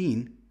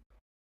 19.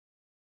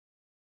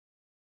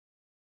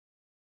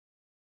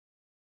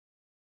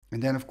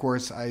 And then, of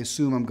course, I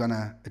assume I'm going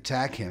to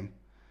attack him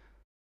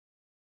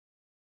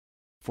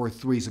for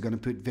 3. So I'm going to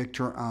put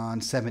Victor on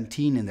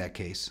 17 in that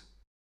case.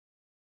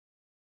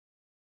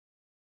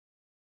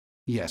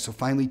 Yeah, so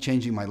finally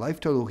changing my life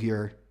total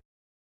here.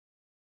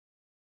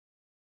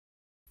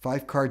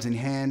 5 cards in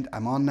hand.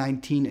 I'm on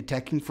 19,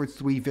 attacking for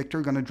 3.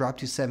 Victor going to drop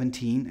to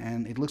 17.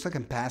 And it looks like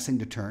I'm passing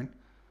the turn.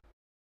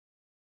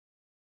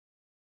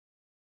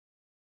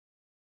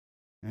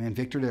 And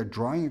Victor, they're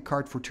drawing a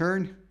card for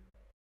turn.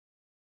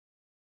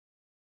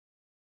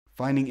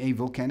 Finding a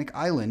volcanic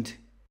island.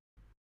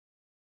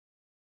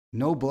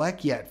 No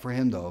black yet for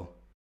him, though.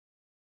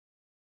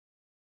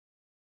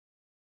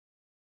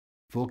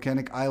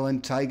 Volcanic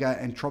island, taiga,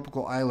 and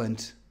tropical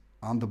island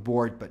on the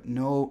board, but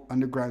no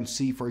underground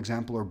sea, for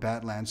example, or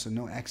badlands, so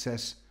no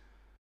access,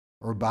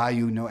 or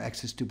bayou, no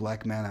access to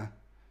black mana.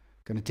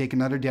 Going to take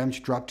another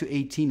damage, drop to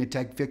 18,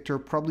 attack Victor,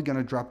 probably going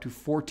to drop to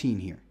 14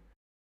 here.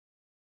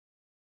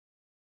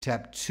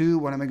 Tap 2,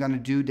 what am I going to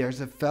do? There's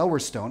a Flower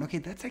Stone. Okay,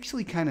 that's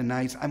actually kind of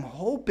nice. I'm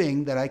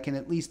hoping that I can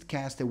at least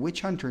cast a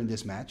Witch Hunter in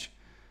this match.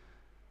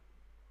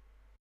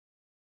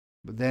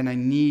 But then I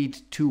need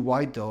 2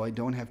 white, though. I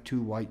don't have 2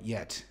 white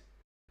yet.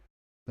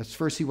 Let's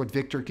first see what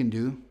Victor can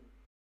do.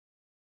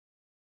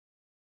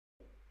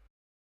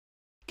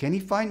 Can he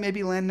find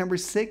maybe land number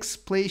 6,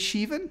 play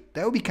Shivan?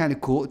 That would be kind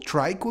of cool. A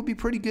Trike would be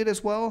pretty good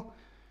as well.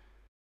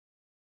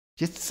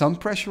 Just some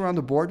pressure on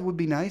the board would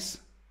be nice.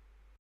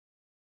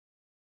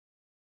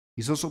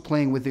 He's also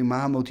playing with the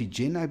Mahamoti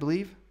Jin, I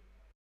believe.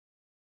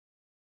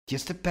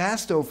 Just a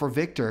pass, though, for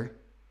Victor.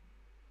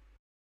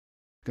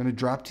 Going to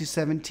drop to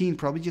 17.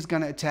 Probably just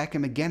going to attack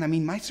him again. I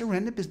mean, my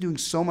Serendip is doing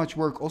so much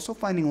work. Also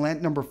finding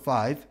land number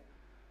 5.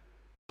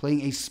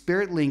 Playing a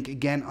Spirit Link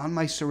again on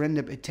my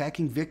Serendip.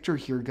 Attacking Victor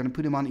here. Going to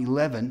put him on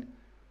 11.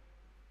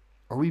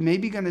 Are we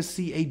maybe going to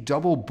see a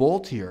double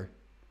bolt here?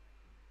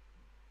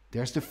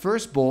 There's the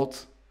first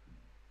bolt.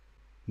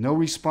 No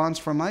response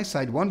from my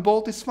side. One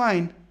bolt is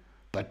fine.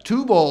 But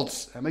two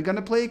bolts. Am I going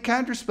to play a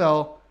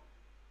counterspell?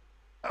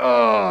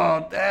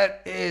 Oh,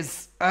 that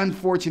is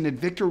unfortunate.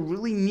 Victor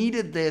really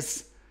needed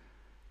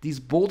these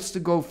bolts to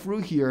go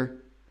through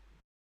here.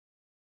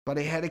 But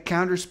I had a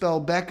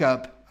counterspell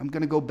backup. I'm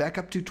going to go back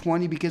up to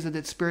 20 because of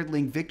that Spirit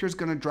Link. Victor's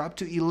going to drop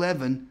to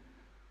 11.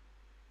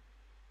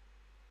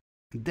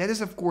 That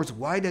is, of course,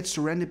 why that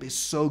Serendip is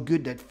so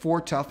good. That 4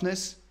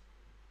 toughness.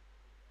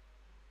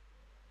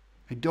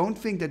 I don't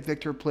think that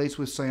Victor plays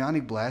with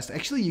Psionic Blast.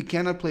 Actually, you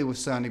cannot play with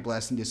Psionic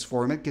Blast in this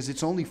format because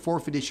it's only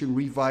 4th edition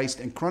revised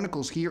and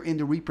Chronicles here in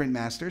the reprint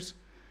masters.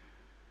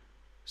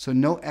 So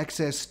no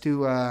access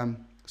to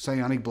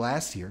Psionic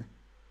Blast here.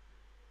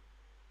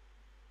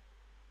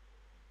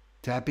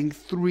 Tapping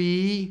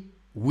 3.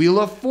 Wheel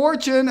of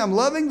Fortune. I'm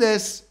loving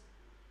this.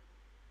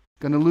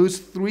 Gonna lose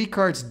 3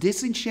 cards.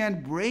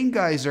 Disenchant Brain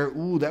Geyser.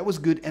 Ooh, that was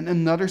good. And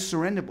another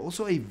Serendip.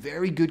 Also a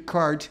very good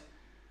card.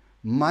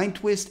 Mind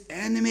Twist,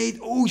 Animate.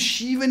 Oh,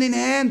 Shivan in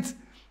hand.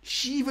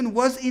 Shivan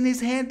was in his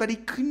hand, but he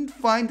couldn't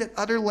find that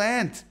other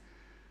land.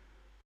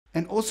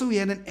 And also he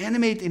had an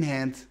Animate in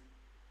hand.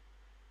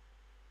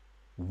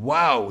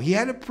 Wow, he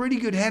had a pretty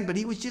good hand, but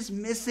he was just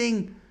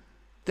missing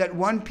that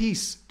one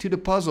piece to the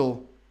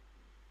puzzle.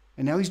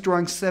 And now he's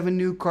drawing 7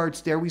 new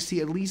cards. There we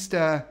see at least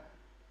a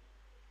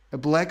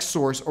black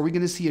source. Are we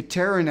going to see a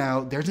Terror now?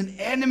 There's an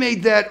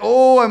Animate that.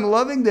 Oh, I'm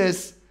loving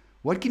this.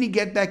 What can he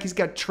get back? He's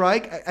got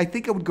Trike. I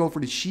think I would go for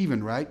the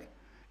Shivan, right?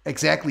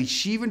 Exactly.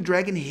 Shivan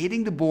Dragon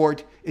hitting the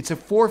board. It's a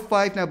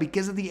 4/5 now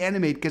because of the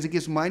Animate, because it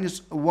gives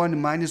 -1,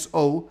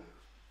 -0.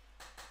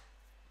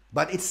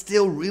 But it's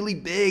still really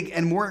big.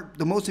 And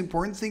the most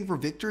important thing for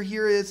Victor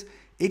here is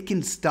it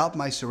can stop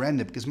my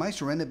Serendip, because my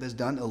Serendip has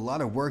done a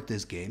lot of work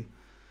this game.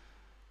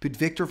 Put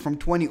Victor from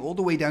 20 all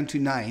the way down to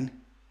 9.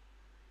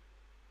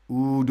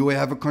 Ooh, do I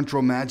have a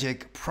Control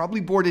Magic? Probably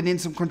boarded in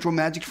some Control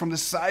Magic from the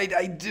side.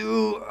 I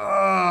do.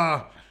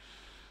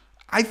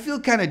 I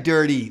feel kind of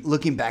dirty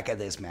looking back at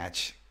this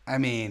match. I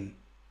mean,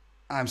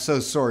 I'm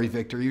so sorry,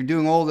 Victor. You're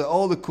doing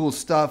all the cool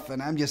stuff,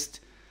 and I'm just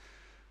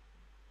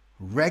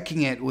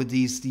wrecking it with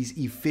these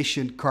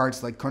efficient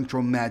cards like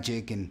Control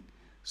Magic and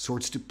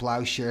Swords to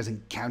Plowshares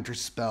and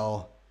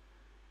Counterspell.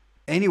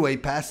 Anyway,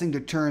 passing the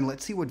turn.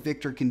 Let's see what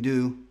Victor can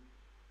do.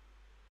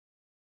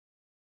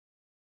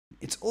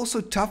 It's also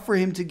tough for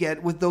him to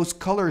get, with those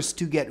colors,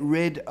 to get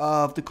rid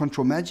of the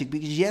Control Magic.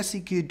 Because yes, he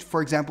could,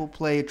 for example,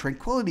 play a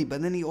Tranquility,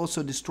 but then he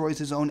also destroys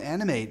his own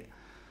Animate.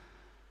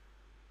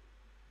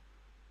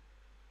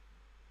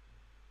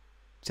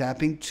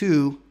 Tapping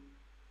 2.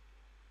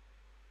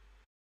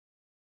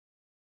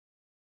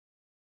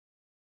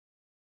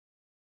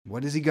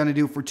 What is he going to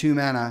do for 2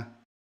 mana?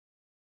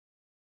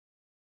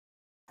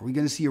 Are we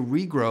going to see a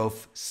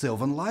regrowth?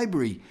 Sylvan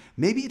Library.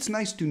 Maybe it's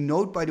nice to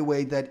note, by the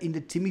way, that in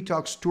the Timmy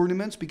Talks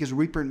tournaments, because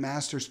Reprint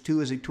Masters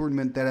 2 is a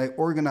tournament that I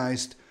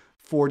organized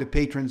for the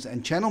patrons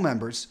and channel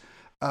members,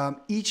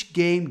 each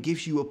game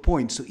gives you a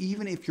point. So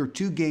even if you're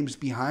 2 games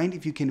behind,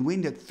 if you can win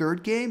that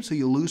 3rd game, so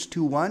you lose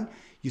 2-1,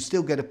 you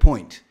still get a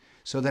point.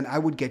 So then I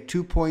would get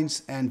 2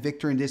 points, and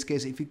Victor, in this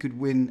case, if he could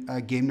win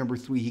game number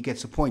 3, he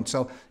gets a point.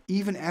 So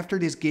even after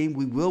this game,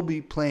 we will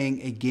be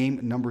playing a game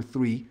number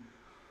 3.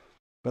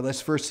 But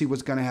let's first see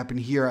what's going to happen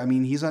here. I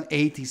mean, he's on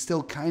 8. He's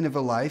still kind of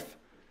alive.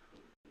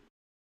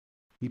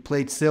 He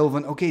played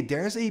Sylvan. Okay,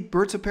 there's a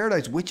Birds of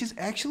Paradise, which is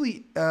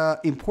actually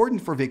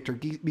important for Victor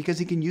because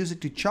he can use it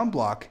to chump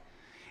block.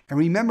 And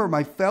remember,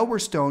 my Felwar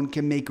Stone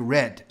can make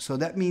red. So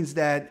that means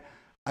that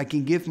I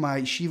can give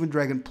my Shivan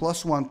Dragon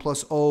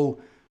 +1/+0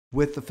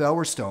 with the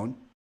Felwar Stone.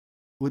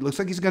 It looks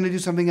like he's going to do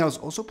something else.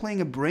 Also playing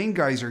a Brain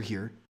Geyser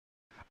here.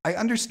 I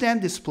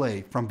understand this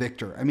play from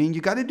Victor. I mean, you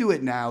got to do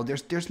it now.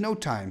 There's no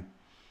time.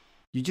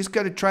 You just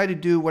got to try to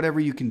do whatever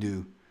you can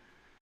do.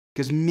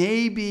 Because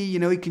maybe,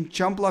 he can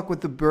chump block with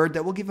the bird.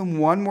 That will give him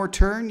 1 more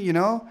turn,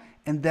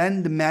 And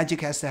then the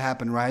magic has to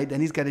happen, right?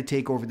 Then he's got to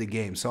take over the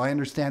game. So I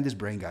understand this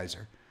Brain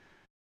Geyser.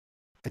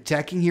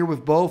 Attacking here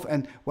with both.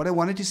 And what I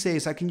wanted to say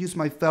is I can use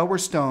my Felwar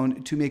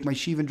Stone to make my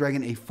Shivan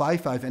Dragon a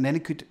 5/5. And then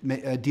it could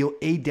deal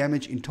 8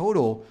 damage in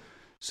total.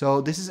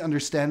 So this is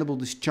understandable,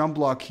 this chump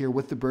block here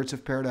with the Birds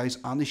of Paradise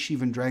on the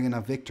Shivan Dragon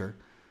of Victor.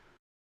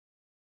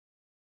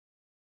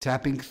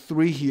 Tapping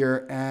 3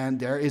 here, and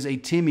there is a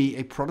Timmy,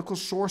 a Prodigal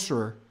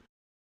Sorcerer.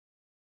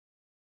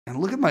 And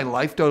look at my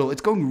life total.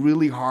 It's going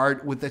really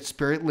hard with that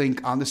Spirit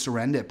Link on the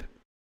Serendip.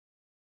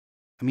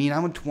 I mean,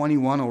 I'm on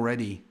 21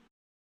 already.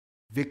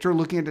 Victor,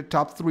 looking at the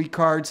top 3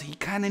 cards, he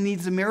kind of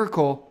needs a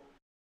miracle.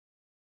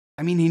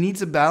 I mean, he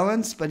needs a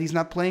balance, but he's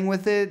not playing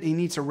with it. He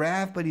needs a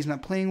Wrath, but he's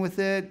not playing with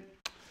it.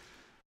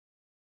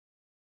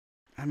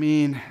 I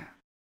mean,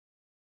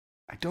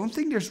 I don't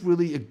think there's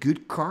really a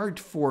good card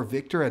for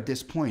Victor at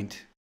this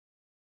point.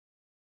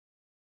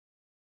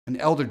 An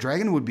Elder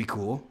Dragon would be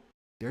cool.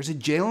 There's a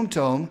Jalum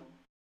Tome.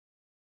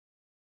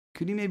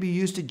 Could he maybe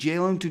use the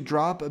Jalum to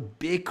drop a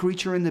big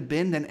creature in the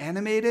bin, then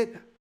animate it?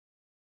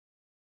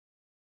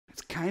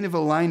 It's kind of a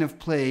line of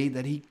play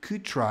that he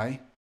could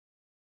try.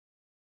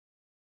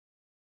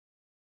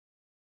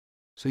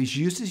 So he's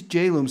used his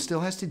Jalum, still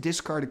has to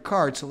discard a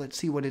card, so let's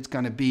see what it's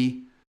going to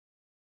be.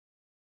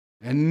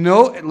 And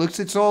no, it looks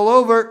it's all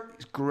over.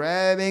 He's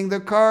grabbing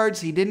the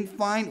cards. He didn't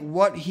find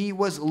what he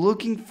was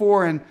looking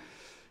for. And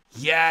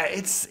yeah,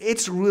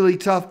 it's really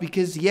tough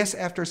because yes,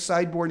 after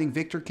sideboarding,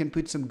 Victor can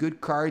put some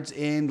good cards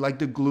in, like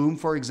the Gloom,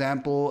 for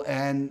example,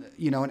 and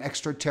an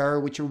extra terror,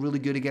 which are really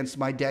good against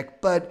my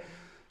deck. But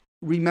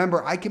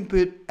remember, I can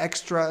put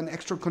an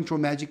extra control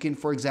magic in,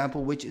 for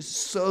example, which is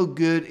so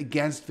good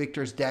against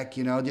Victor's deck.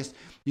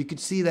 You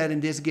could see that in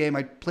this game.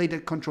 I played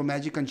that control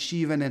magic on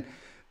Shivan, and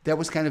that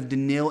was kind of the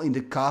nail in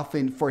the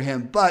coffin for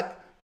him.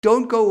 But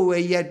don't go away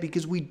yet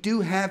because we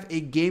do have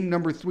a game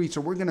number 3. So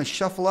we're going to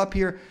shuffle up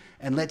here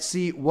and let's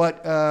see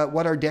what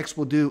our decks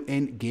will do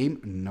in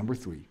game number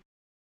 3.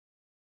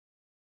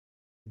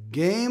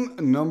 Game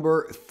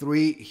number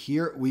 3,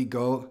 here we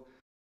go.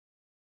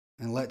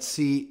 And let's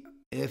see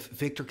if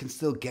Victor can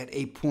still get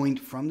a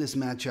point from this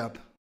matchup.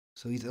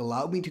 So he's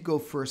allowed me to go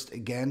first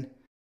again,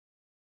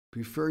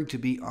 preferring to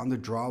be on the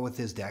draw with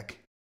his deck.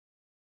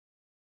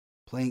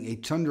 Playing a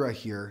Tundra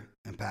here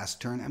and pass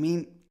turn. I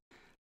mean,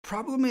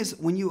 problem is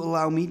when you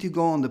allow me to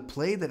go on the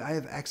play that I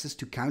have access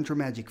to counter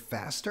magic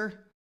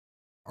faster.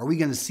 Are we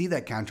going to see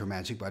that counter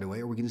magic, by the way?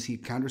 Are we going to see a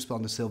counter spell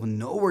on the Sylvan?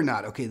 No, we're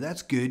not. Okay,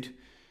 that's good.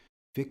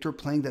 Victor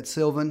playing that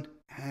Sylvan.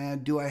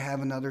 Do I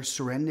have another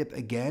Serendip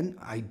again?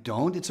 I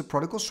don't. It's a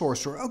Prodigal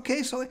Sorcerer.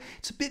 Okay, so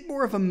it's a bit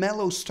more of a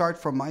mellow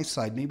start from my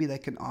side. Maybe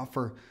that can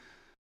offer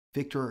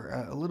Victor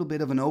a little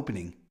bit of an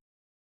opening.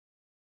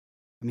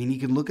 I mean, he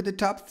can look at the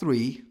top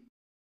 3,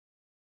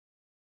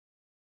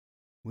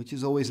 which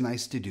is always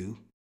nice to do.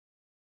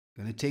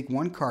 Going to take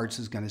 1 card,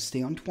 so he's going to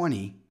stay on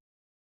 20.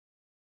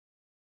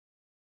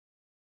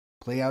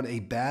 Play out a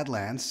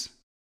Badlands.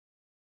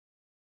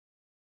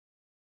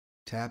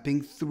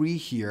 Tapping 3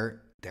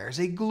 here. There's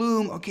a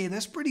Gloom. Okay,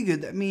 that's pretty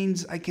good. That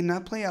means I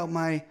cannot play out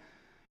my,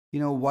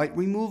 white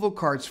removal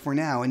cards for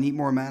now. I need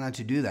more mana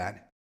to do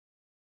that.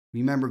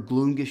 Remember,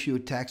 Gloom gives you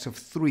attacks of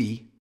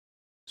 3.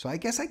 So I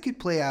guess I could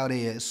play out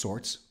a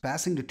Swords,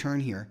 passing the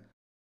turn here.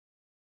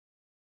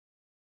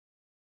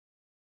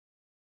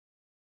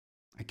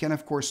 I can,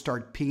 of course,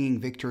 start pinging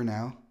Victor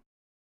now.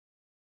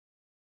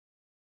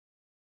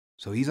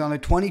 So he's on a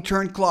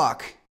 20-turn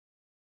clock.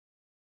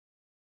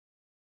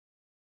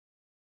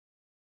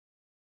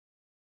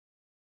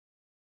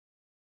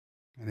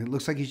 And it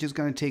looks like he's just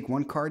going to take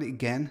 1 card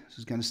again. So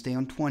he's going to stay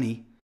on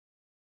 20.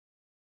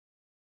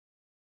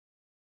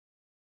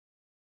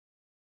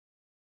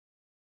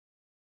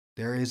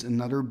 There is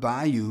another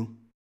Bayou.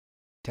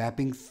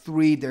 Tapping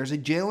 3. There's a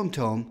Jalum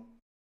Tome.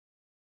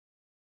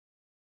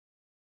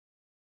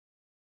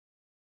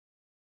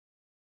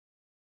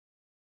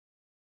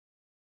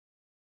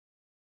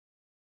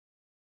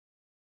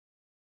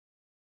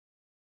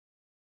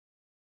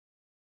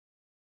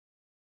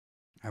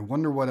 I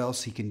wonder what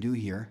else he can do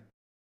here.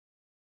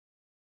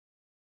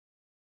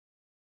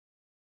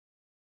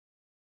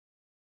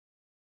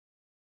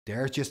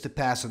 There's just a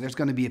pass. So there's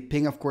going to be a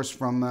ping, of course,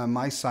 from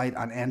my side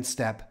on end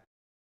step.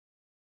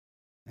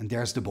 And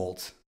there's the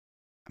bolt.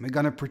 Am I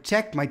going to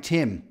protect my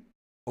Tim?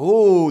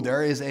 Oh,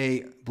 there is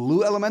a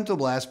blue elemental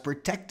blast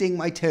protecting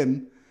my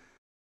Tim.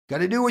 Got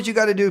to do what you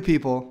got to do,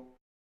 people.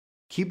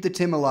 Keep the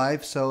Tim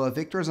alive. So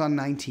Victor's on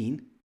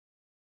 19.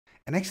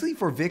 And actually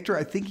for Victor,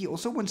 I think he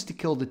also wants to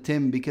kill the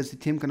Tim because the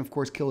Tim can, of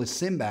course, kill his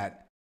Sindbad,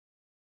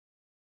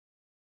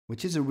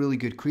 which is a really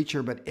good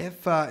creature. But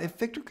if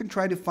Victor can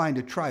try to find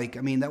a Trike,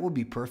 I mean, that would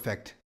be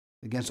perfect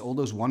against all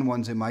those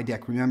 1/1s in my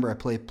deck. Remember, I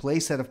play a play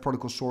set of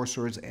Prodigal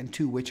Sorcerers and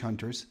 2 Witch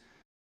Hunters.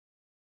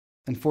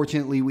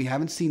 Unfortunately, we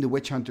haven't seen the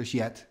Witch Hunters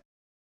yet.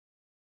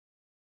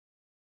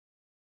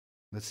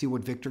 Let's see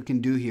what Victor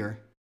can do here.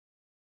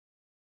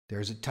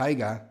 There's a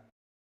Taiga.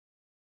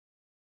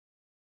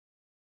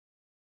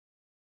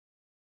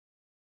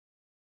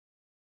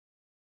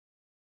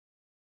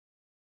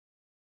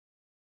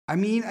 I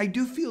mean, I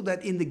do feel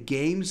that in the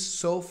games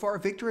so far,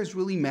 Victor has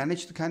really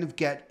managed to kind of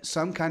get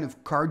some kind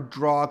of card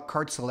draw,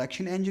 card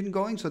selection engine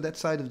going. So that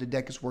side of the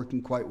deck is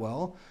working quite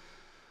well.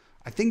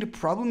 I think the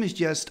problem is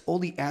just all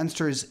the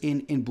answers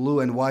in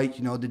blue and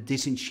white, the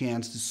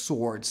disenchants, the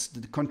swords,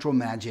 the control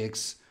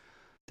magics.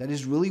 That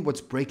is really what's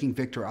breaking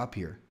Victor up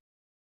here.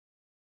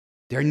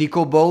 There,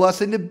 Nico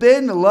Bolas in the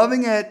bin.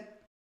 Loving it.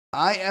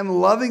 I am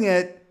loving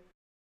it.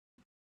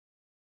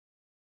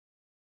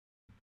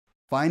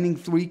 Finding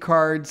 3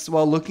 cards,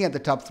 well, looking at the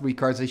top 3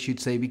 cards, I should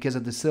say, because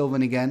of the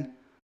Sylvan again.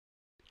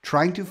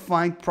 Trying to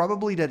find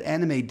probably that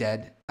Animate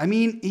Dead. I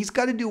mean, he's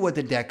got to do what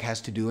the deck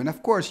has to do. And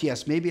of course,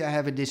 yes, maybe I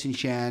have a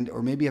Disenchant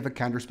or maybe I have a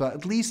Counterspell.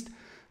 At least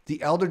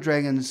the Elder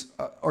Dragons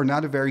are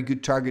not a very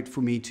good target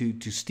for me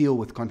to steal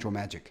with Control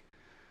Magic.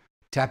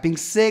 Tapping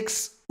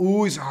 6.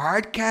 Ooh, he's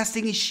hard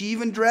casting a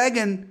Shivan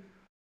Dragon.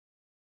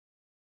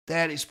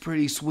 That is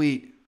pretty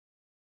sweet.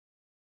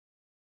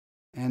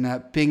 And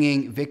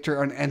pinging Victor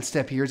on end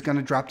step here is going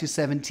to drop to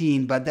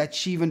 17. But that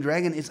Shivan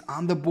Dragon is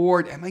on the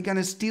board. Am I going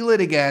to steal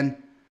it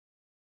again?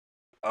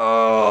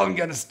 Oh, I'm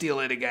going to steal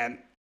it again.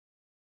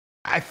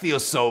 I feel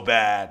so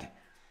bad.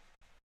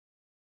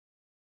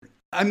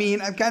 I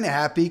mean, I'm kind of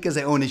happy because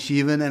I own a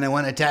Shivan and I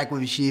want to attack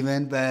with a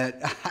Shivan,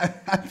 but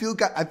I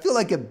feel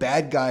like a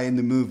bad guy in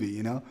the movie,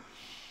 you know?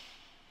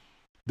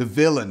 The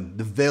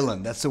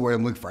villain, that's the word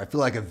I'm looking for. I feel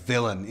like a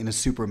villain in a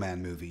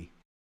Superman movie.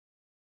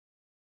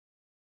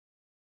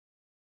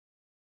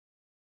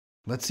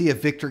 Let's see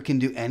if Victor can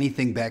do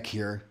anything back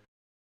here.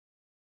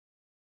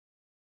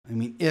 I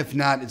mean, if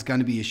not, it's going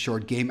to be a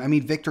short game. I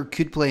mean, Victor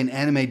could play an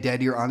Animate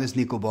Dead here on his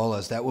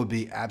Nicobolas. That would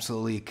be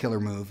absolutely a killer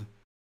move.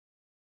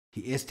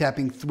 He is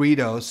tapping 3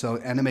 though, so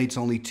Animate's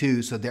only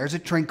 2. So there's a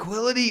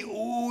Tranquility.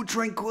 Ooh,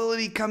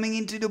 Tranquility coming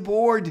into the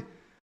board.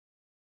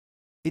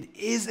 It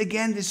is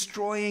again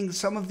destroying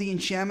some of the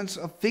enchantments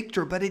of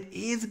Victor, but it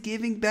is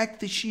giving back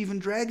the Shivan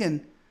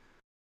Dragon.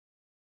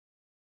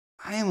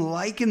 I am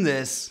liking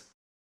this.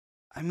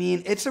 I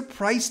mean, it's a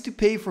price to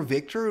pay for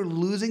Victor,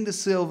 losing the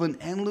Sylvan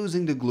and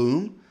losing the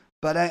Gloom.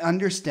 But I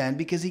understand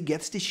because he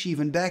gets the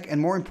Shivan back. And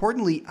more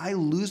importantly, I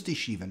lose the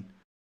Shivan.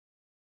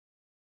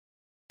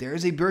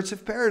 There's a Birds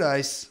of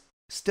Paradise.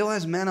 Still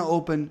has mana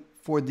open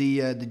for the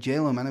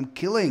Jalum. And I'm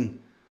killing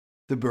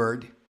the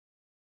bird.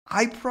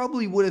 I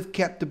probably would have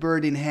kept the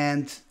bird in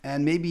hand.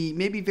 And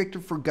maybe Victor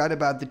forgot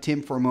about the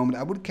Tim for a moment.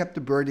 I would have kept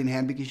the bird in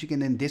hand because you can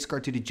then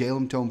discard to the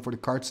Jalum Tome for the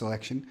card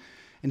selection.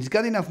 And he's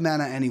got enough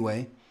mana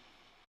anyway.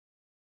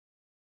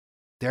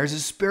 There's a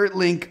Spirit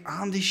Link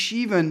on the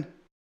Shivan.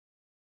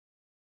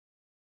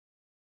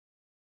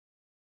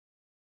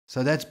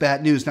 So that's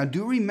bad news. Now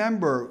do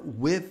remember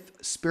with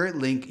Spirit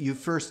Link, you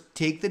first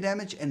take the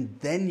damage and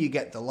then you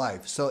get the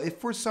life. So if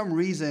for some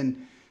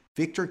reason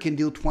Victor can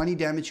deal 20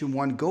 damage in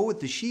one go with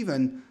the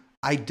Shivan,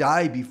 I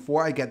die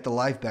before I get the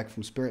life back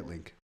from Spirit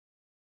Link.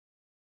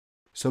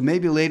 So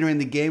maybe later in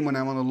the game when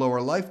I'm on a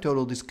lower life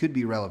total, this could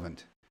be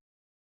relevant.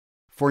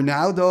 For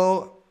now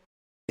though,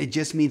 it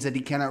just means that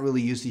he cannot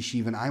really use the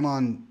Shivan. I'm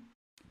on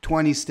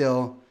 20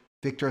 still.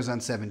 Victor is on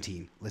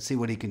 17. Let's see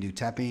what he can do.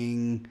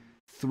 Tapping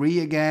 3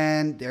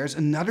 again. There's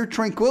another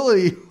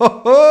Tranquility.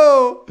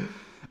 Ho-ho!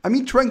 I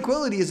mean,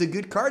 Tranquility is a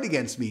good card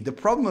against me. The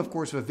problem, of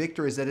course, with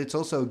Victor is that it's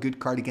also a good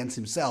card against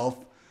himself.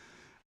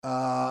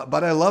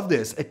 But I love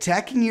this.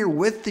 Attacking here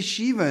with the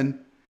Shivan.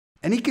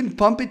 And he can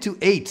pump it to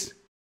 8.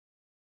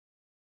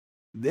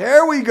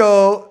 There we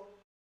go.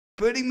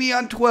 Putting me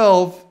on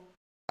 12.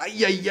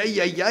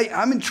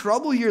 I'm in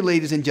trouble here,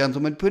 ladies and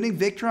gentlemen. Putting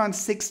Victor on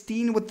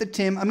 16 with the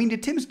Tim. I mean, the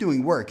Tim's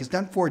doing work. He's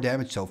done 4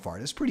 damage so far.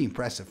 That's pretty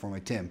impressive for my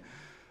Tim.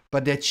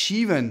 But that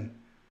Shivan,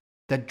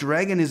 that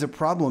dragon is a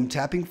problem.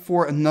 Tapping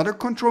for another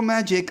control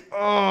magic.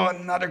 Oh,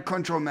 another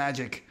control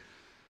magic.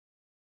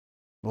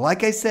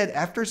 Like I said,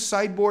 after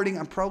sideboarding,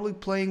 I'm probably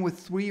playing with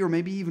 3 or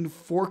maybe even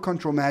 4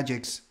 control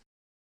magics.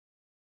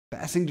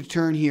 Passing the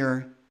turn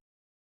here.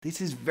 This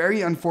is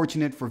very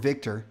unfortunate for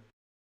Victor.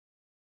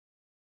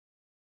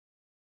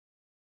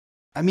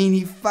 I mean,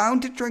 he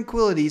found the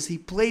Tranquilities. He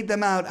played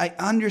them out. I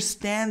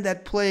understand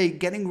that play,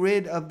 getting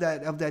rid of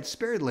that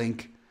Spirit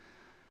Link.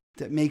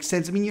 That makes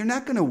sense. I mean, you're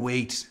not going to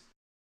wait.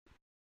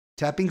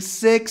 Tapping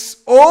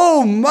 6.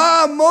 Oh,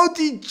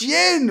 Moti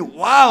Jin.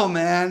 Wow,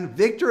 man.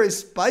 Victor is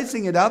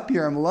spicing it up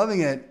here. I'm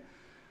loving it.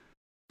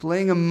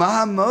 Playing a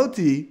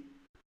Moti.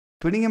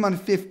 Putting him on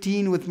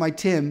 15 with my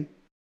Tim.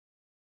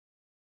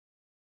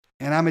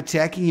 And I'm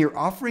attacking here,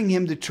 offering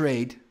him the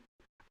trade.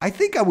 I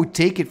think I would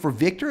take it. For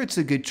Victor, it's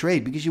a good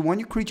trade because you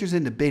want your creatures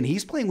in the bin.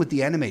 He's playing with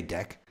the Animate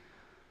deck.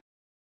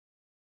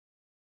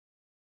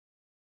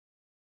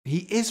 He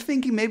is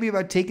thinking maybe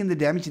about taking the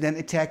damage and then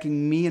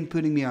attacking me and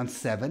putting me on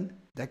 7.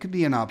 That could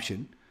be an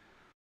option.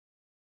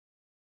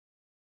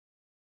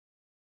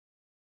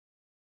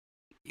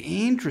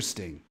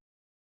 Interesting.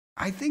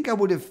 I think I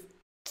would have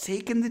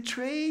taken the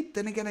trade.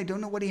 Then again, I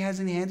don't know what he has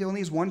in hand. He only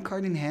has 1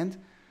 card in hand.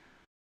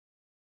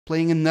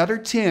 Playing another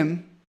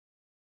Tim.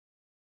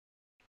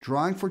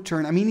 Drawing for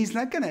turn. I mean, he's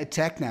not going to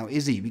attack now,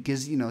 is he?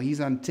 Because, you know, he's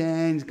on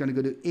 10. He's going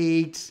to go to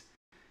 8.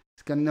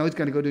 He's going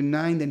to go to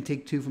 9, then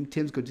take 2 from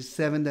Tim's, go to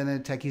 7, then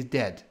attack. He's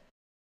dead.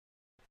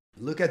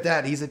 Look at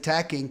that. He's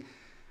attacking.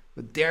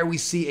 But there we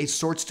see a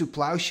Swords to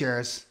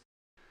Plowshares.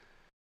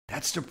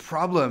 That's the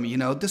problem, you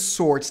know. The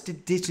swords, the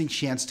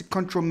disenchants, the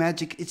control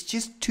magic. It's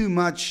just too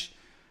much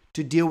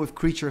to deal with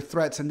creature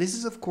threats. And this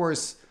is, of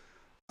course,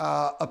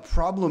 a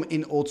problem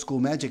in old school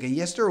Magic. And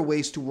yes, there are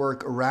ways to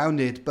work around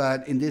it.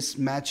 But in this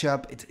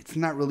matchup, it's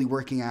not really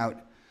working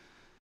out.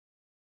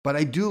 But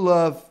I do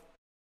love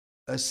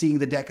seeing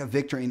the deck of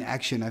Victor in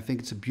action. I think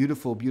it's a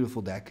beautiful,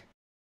 beautiful deck.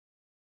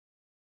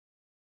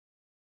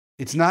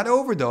 It's not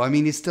over, though. I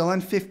mean, he's still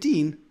on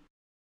 15.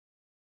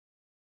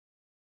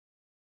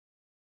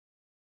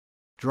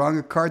 Drawing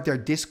a card there,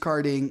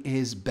 discarding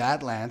his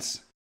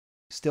Badlands.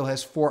 Still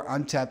has 4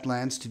 untapped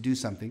lands to do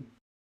something.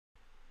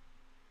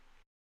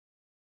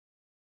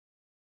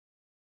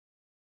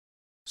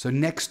 So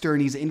next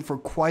turn, he's in for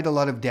quite a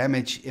lot of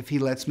damage if he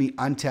lets me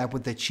untap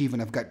with that Shivan.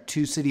 I've got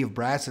 2 City of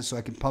Brasses, so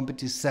I can pump it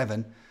to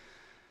 7.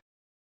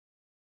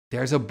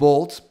 There's a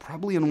Bolt,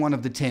 probably on one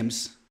of the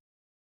Tims.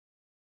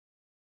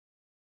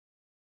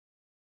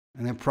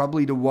 And then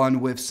probably the one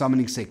with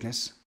Summoning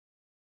Sickness.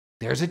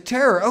 There's a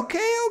Terror.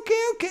 Okay.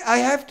 okay, I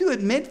have to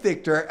admit,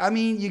 Victor, I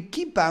mean, you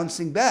keep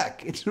bouncing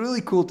back. It's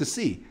really cool to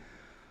see.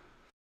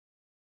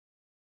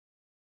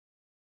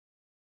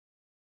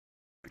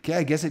 Okay,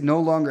 I guess it no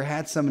longer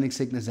had Summoning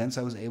Sickness then,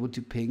 so I was able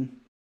to ping.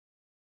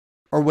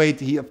 Or wait,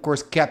 he of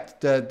course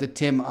kept the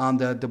Tim on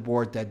the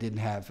board that didn't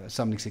have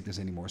Summoning Sickness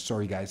anymore.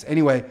 Sorry, guys.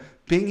 Anyway,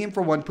 ping him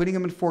for 1, putting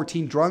him in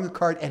 14, drawing a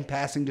card and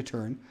passing the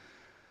turn.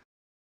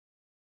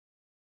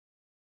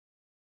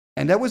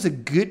 And that was a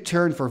good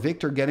turn for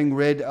Victor, getting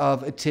rid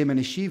of a Tim and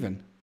a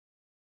Shivan.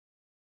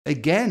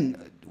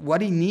 Again,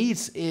 what he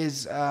needs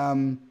is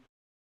an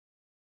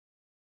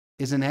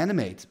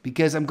Animate,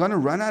 because I'm going to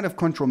run out of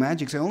control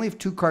magics. I only have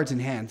 2 cards in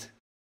hand.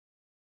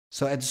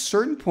 So at a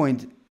certain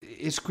point,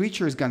 his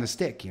creature is going to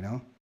stick, you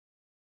know.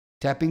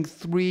 Tapping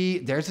 3.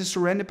 There's a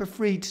Serendip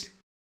Efreet.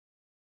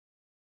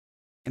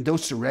 And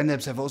those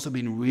Serendips have also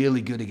been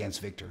really good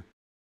against Victor.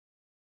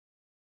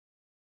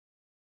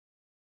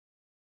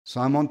 So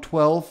I'm on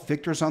 12.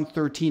 Victor's on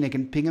 13. I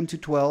can ping him to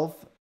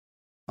 12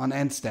 on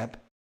end step.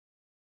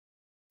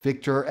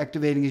 Victor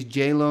activating his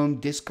Jalum,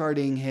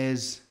 discarding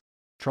his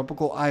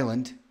Tropical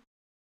Island.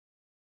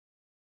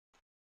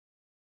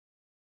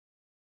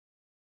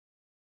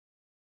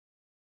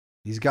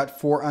 He's got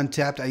 4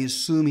 untapped. I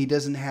assume he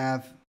doesn't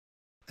have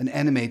an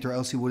Animator,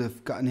 else he would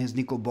have gotten his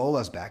Nicol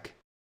Bolas back.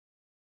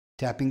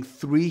 Tapping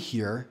 3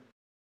 here.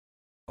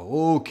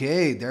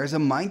 Okay, there's a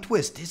Mind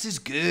Twist. This is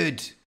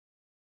good.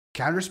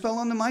 Counterspell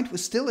on the Mind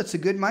Twist. Still, it's a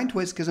good Mind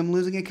Twist because I'm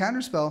losing a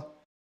Counterspell.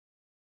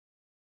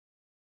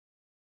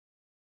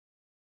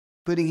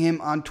 Putting him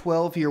on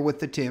 12 here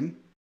with the Tim.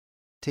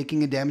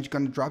 Taking a damage.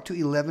 Going to drop to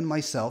 11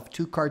 myself.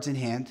 2 cards in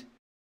hand.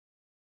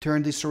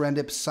 Turn the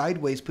Serendip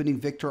sideways, putting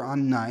Victor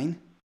on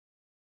 9.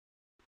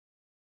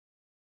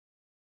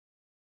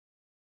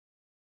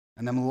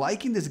 And I'm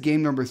liking this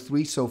game number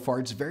 3 so far.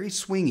 It's very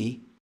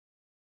swingy.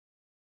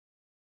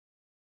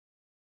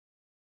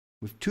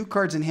 With 2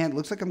 cards in hand,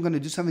 looks like I'm going to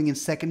do something in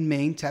second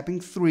main.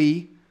 Tapping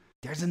 3.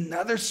 There's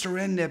another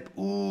Serendip.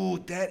 Ooh,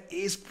 that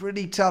is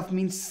pretty tough.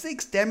 Means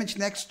 6 damage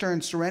next turn.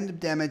 Serendip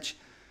damage.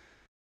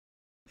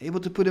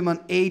 Able to put him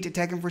on 8.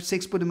 Attack him for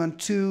 6. Put him on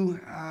 2.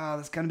 Ah,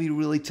 that's going to be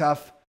really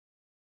tough.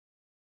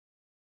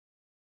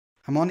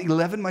 I'm on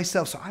 11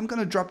 myself, so I'm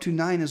going to drop to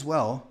 9 as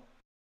well.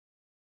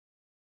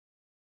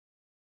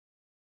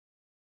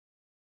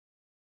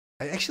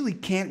 I actually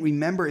can't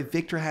remember if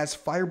Victor has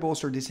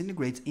Fireballs or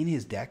Disintegrates in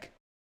his deck.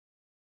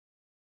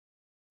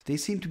 They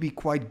seem to be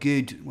quite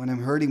good when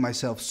I'm hurting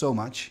myself so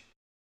much.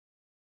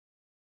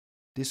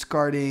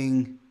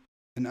 Discarding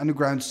an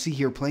Underground Sea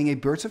here, playing a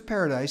Birds of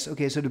Paradise.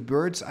 Okay, so the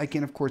birds I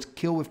can of course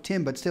kill with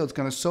Tim, but still it's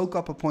going to soak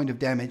up a point of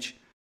damage.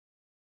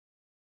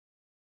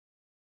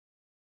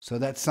 So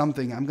that's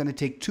something. I'm going to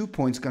take 2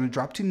 points, going to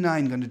drop to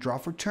 9, going to draw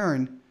for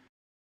turn.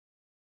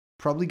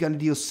 Probably going to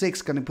deal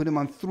 6, going to put him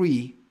on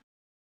 3.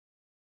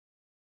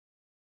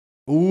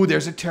 Ooh,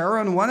 there's a terror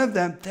on one of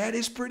them. That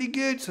is pretty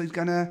good. So he's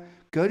going to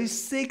go to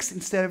 6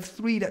 instead of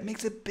 3. That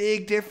makes a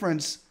big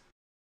difference.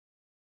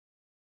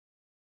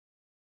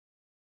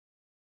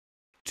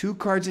 2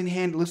 cards in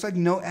hand. Looks like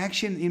no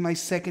action in my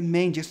second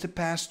main. Just a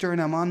pass turn.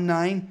 I'm on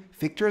 9.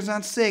 Victor is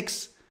on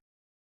 6.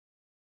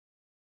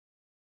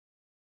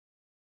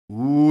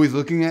 Ooh, he's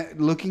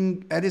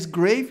looking at his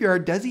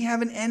graveyard. Does he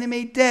have an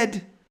Animate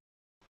Dead?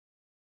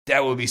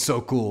 That would be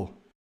so cool.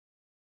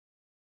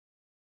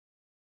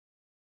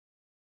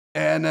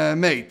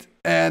 Animate.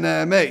 Tapping.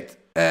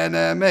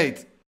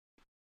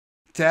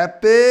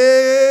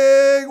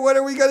 What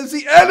are we going to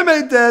see?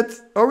 Animate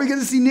Deads. Or are we going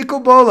to see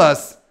Nicol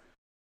Bolas?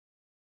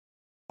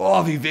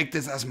 Oh,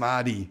 Vivictus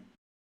Asmadi.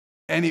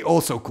 And he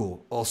also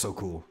cool.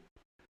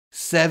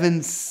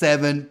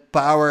 7/7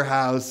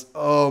 powerhouse.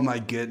 Oh my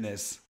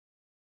goodness.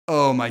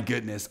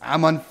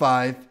 I'm on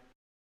 5.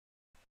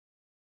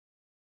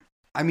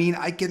 I mean,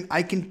 I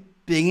can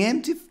ping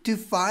him to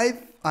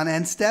 5 on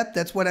end step.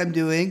 That's what I'm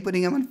doing.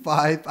 Putting him on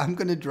 5. I'm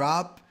going to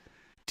drop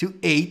to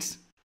 8.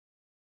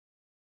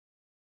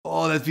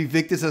 Oh, that's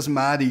Vivictus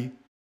Asmadi.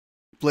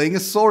 Playing a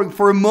Soul Ring.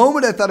 For a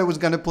moment, I thought I was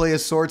going to play a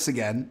Swords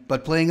again.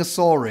 But playing a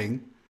Soul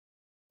Ring.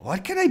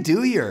 What can I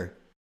do here?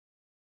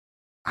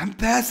 I'm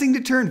passing the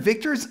turn.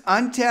 Victor's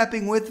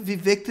untapping with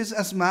Vivictus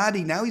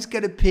Asmadi. Now he's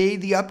got to pay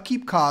the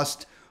upkeep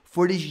cost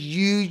for this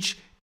huge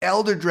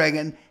Elder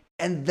Dragon.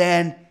 And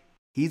then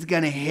he's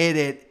going to hit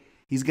it.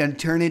 He's going to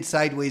turn it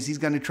sideways. He's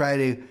going to try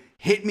to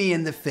hit me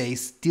in the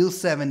face. Deal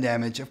 7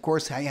 damage. Of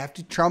course, I have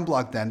to Trump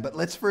block then. But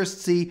let's first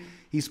see.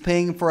 He's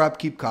paying for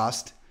upkeep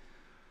cost.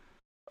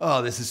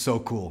 Oh, this is so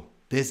cool.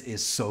 This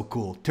is so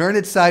cool. Turn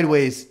it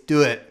sideways.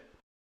 Do it.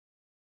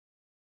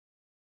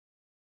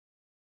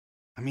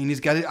 I mean,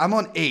 he's got it. I'm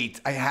on 8.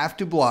 I have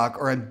to block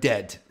or I'm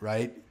dead,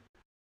 right?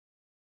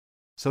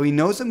 So he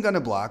knows I'm going to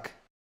block.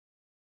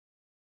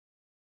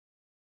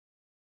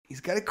 He's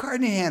got a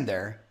card in hand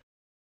there.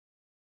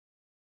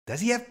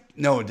 Does he have...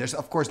 No, there's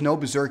of course no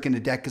Berserk in the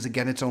deck because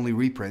again, it's only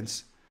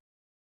reprints.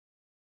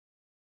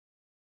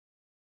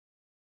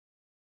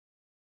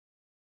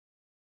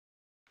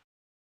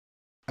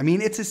 I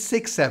mean, it's a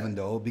 6/7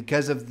 though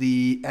because of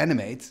the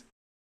Animate.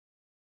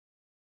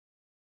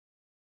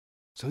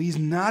 So he's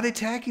not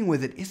attacking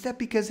with it. Is that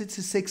because it's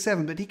a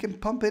 6/7? But he can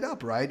pump it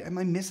up, right? Am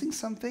I missing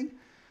something?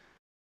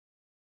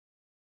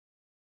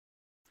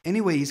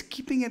 Anyway, he's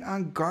keeping it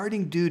on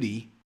guarding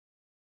duty.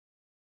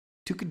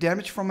 Took a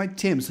damage from my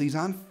Tim, so he's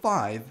on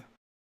 5.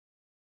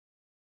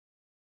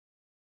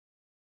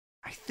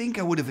 I think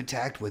I would have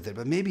attacked with it,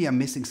 but maybe I'm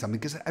missing something,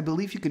 because I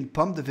believe you can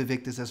pump the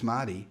Vivictus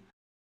Asmadi.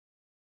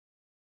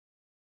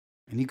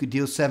 And you could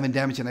deal 7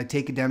 damage, and I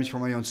take a damage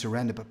from my own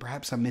Serendip, but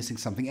perhaps I'm missing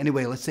something.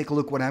 Anyway, let's take a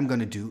look what I'm going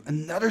to do.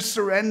 Another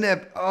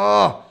Serendip.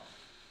 Oh,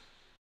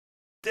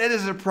 that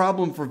is a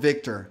problem for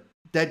Victor.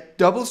 That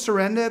double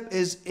Serendip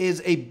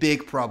is a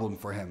big problem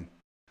for him.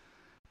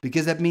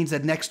 Because that means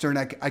that next turn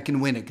I can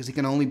win it, because he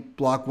can only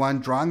block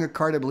 1. Drawing a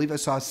card, I believe I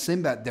saw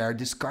Sindbad there,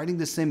 discarding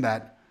the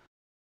Sindbad.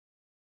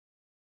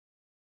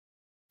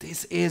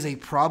 This is a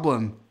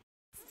problem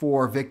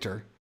for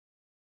Victor.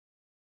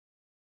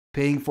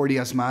 Paying for the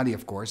Asmadi,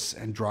 of course,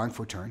 and drawing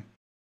for turn.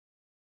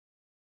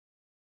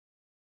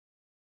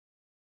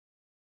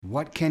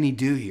 What can he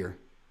do here?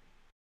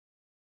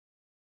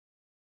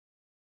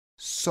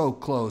 So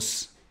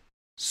close.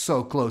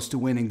 So close to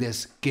winning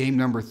this game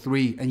number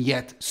 3, and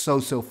yet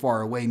so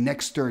far away.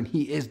 Next turn,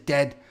 he is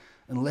dead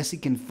unless he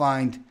can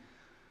find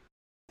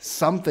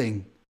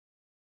something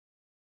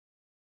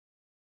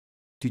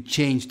to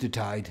change the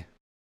tide.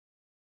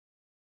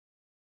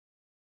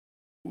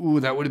 Ooh,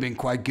 that would have been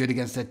quite good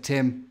against that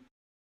Tim.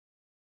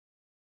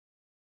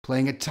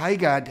 Playing a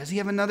Taiga. Does he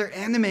have another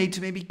Animate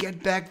to maybe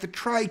get back the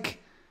Trike?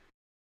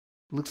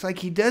 Looks like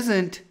he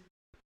doesn't.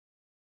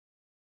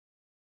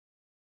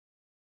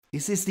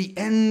 Is this the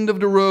end of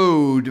the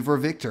road for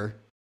Victor?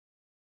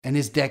 And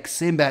his deck,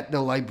 Sindbad the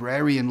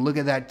Librarian. Look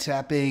at that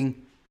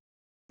tapping.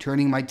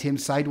 Turning my Tim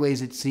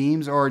sideways, it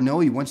seems. Or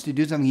no, he wants to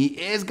do something. He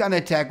is going to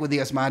attack with the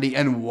Asmadi.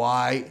 And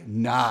why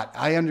not?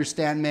 I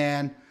understand,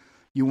 man.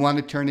 You want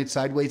to turn it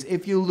sideways.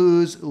 If you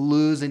lose,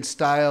 lose in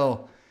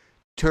style.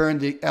 Turn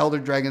the Elder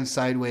Dragon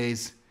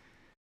sideways.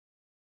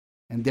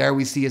 And there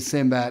we see a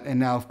Sindbad. And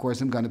now, of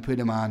course, I'm going to put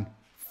him on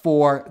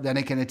 4. Then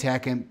I can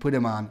attack him, put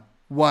him on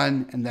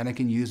 1. And then I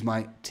can use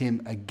my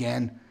Tim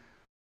again.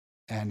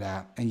 And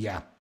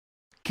yeah.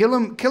 Kill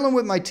him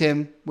with my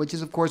Tim, which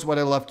is, of course, what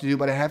I love to do.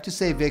 But I have to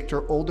say,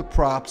 Victor, all the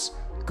props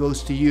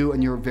goes to you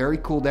and your very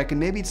cool deck. And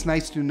maybe it's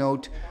nice to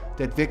note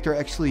that Victor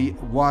actually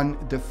won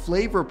the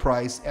flavor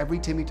prize. Every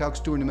Timmy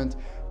Talks tournament,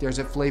 there's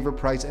a flavor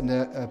prize, and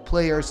the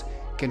players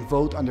can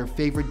vote on their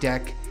favorite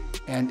deck.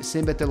 And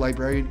Sindbad the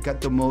Librarian got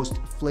the most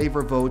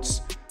flavor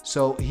votes,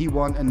 so he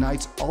won a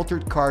nice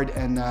altered card.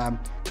 And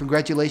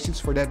congratulations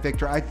for that,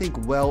 Victor. I think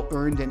well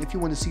earned. And if you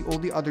want to see all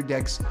the other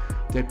decks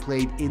that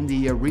played in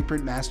the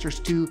Reprint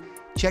Masters 2,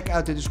 check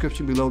out the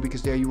description below,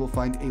 because there you will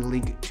find a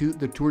link to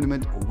the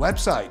tournament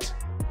website.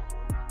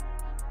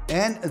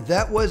 And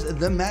that was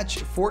the match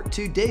for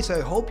today, so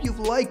I hope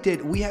you've liked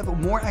it. We have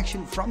more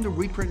action from the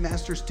Reprint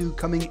Masters 2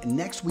 coming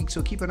next week,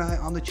 so keep an eye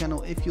on the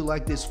channel if you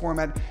like this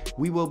format.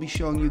 We will be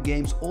showing you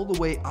games all the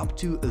way up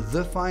to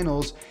the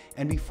finals.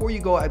 And before you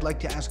go, I'd like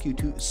to ask you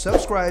to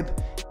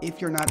subscribe if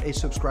you're not a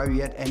subscriber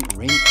yet, and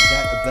ring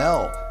that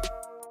bell.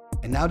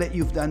 And now that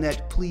you've done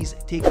that, please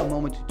take a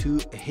moment to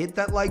hit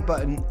that like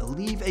button,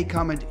 leave a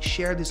comment,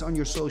 share this on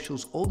your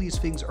socials. All these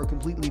things are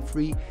completely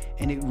free,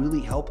 and it really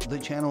helps the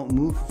channel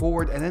move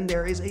forward. And then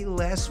there is a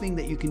last thing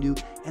that you can do,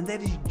 and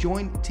that is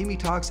join Timmy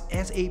Talks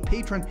as a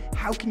patron.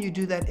 How can you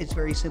do that? It's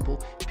very simple.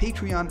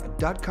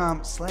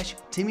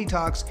 Patreon.com/Timmy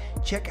Talks.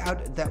 Check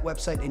out that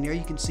website, and there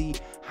you can see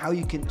how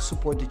you can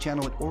support the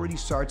channel. It already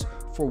starts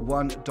for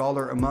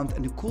 $1 a month.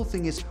 And the cool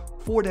thing is,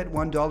 for that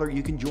 $1,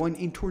 you can join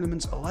in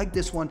tournaments like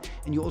this one,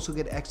 and you also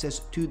get access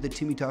to the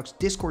Timmy Talks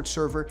Discord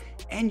server,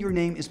 and your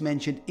name is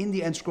mentioned in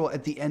the end scroll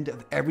at the end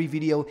of every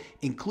video,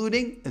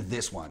 including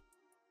this one.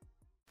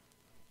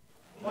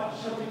 What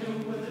shall we do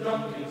with the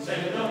drunken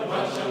sailor?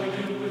 What shall we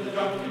do with the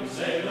drunken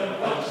sailor?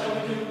 What shall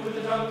we do with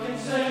the drunken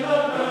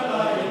sailor?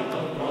 Early in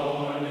the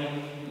morning,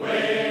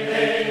 way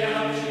hey, and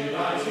up she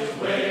rises,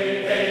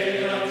 way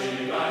hey, and up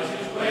she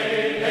rises,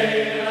 way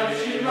hey, and up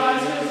she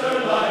rises,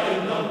 early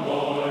in the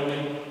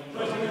morning.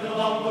 Put him in the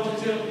longboat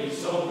until he's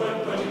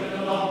sober, put him in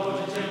the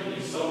longboat until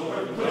he's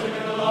sober, put him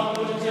in the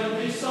longboat until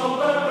he's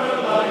sober,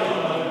 early in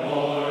the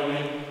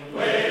morning.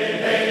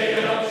 Way hey,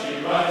 and up she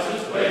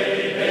rises,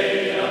 way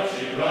hey, and up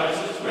she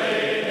rises,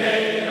 way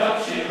hey, and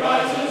up she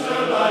rises,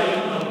 early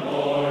in the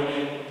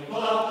morning.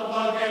 Pull out the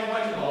plug and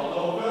wet him all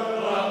over,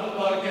 pull out the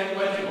plug and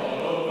wet him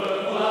all over,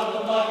 pull out the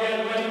plug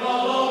and wet him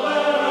all over,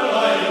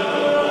 early in the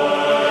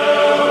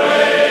morning.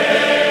 Way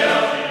hey, and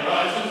up she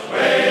rises,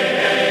 way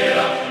hey, and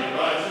up she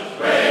rises,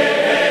 way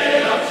hey,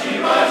 and up she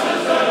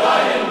rises,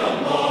 early in the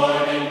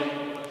morning.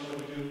 What shall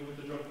we do with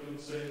the drunken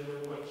sailor?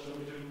 What shall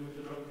we do with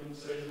the drunken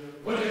sailor?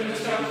 Put him in the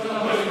scoundrel,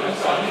 put him in the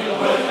scoundrel,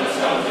 put him in the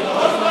scoundrel, put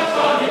him in the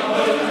scoundrel,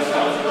 put him in the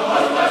scoundrel, put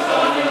him in the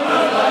scoundrel,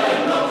 early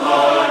in the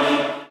morning.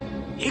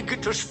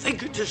 Icketus,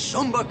 ficketus,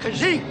 somber,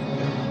 kazee.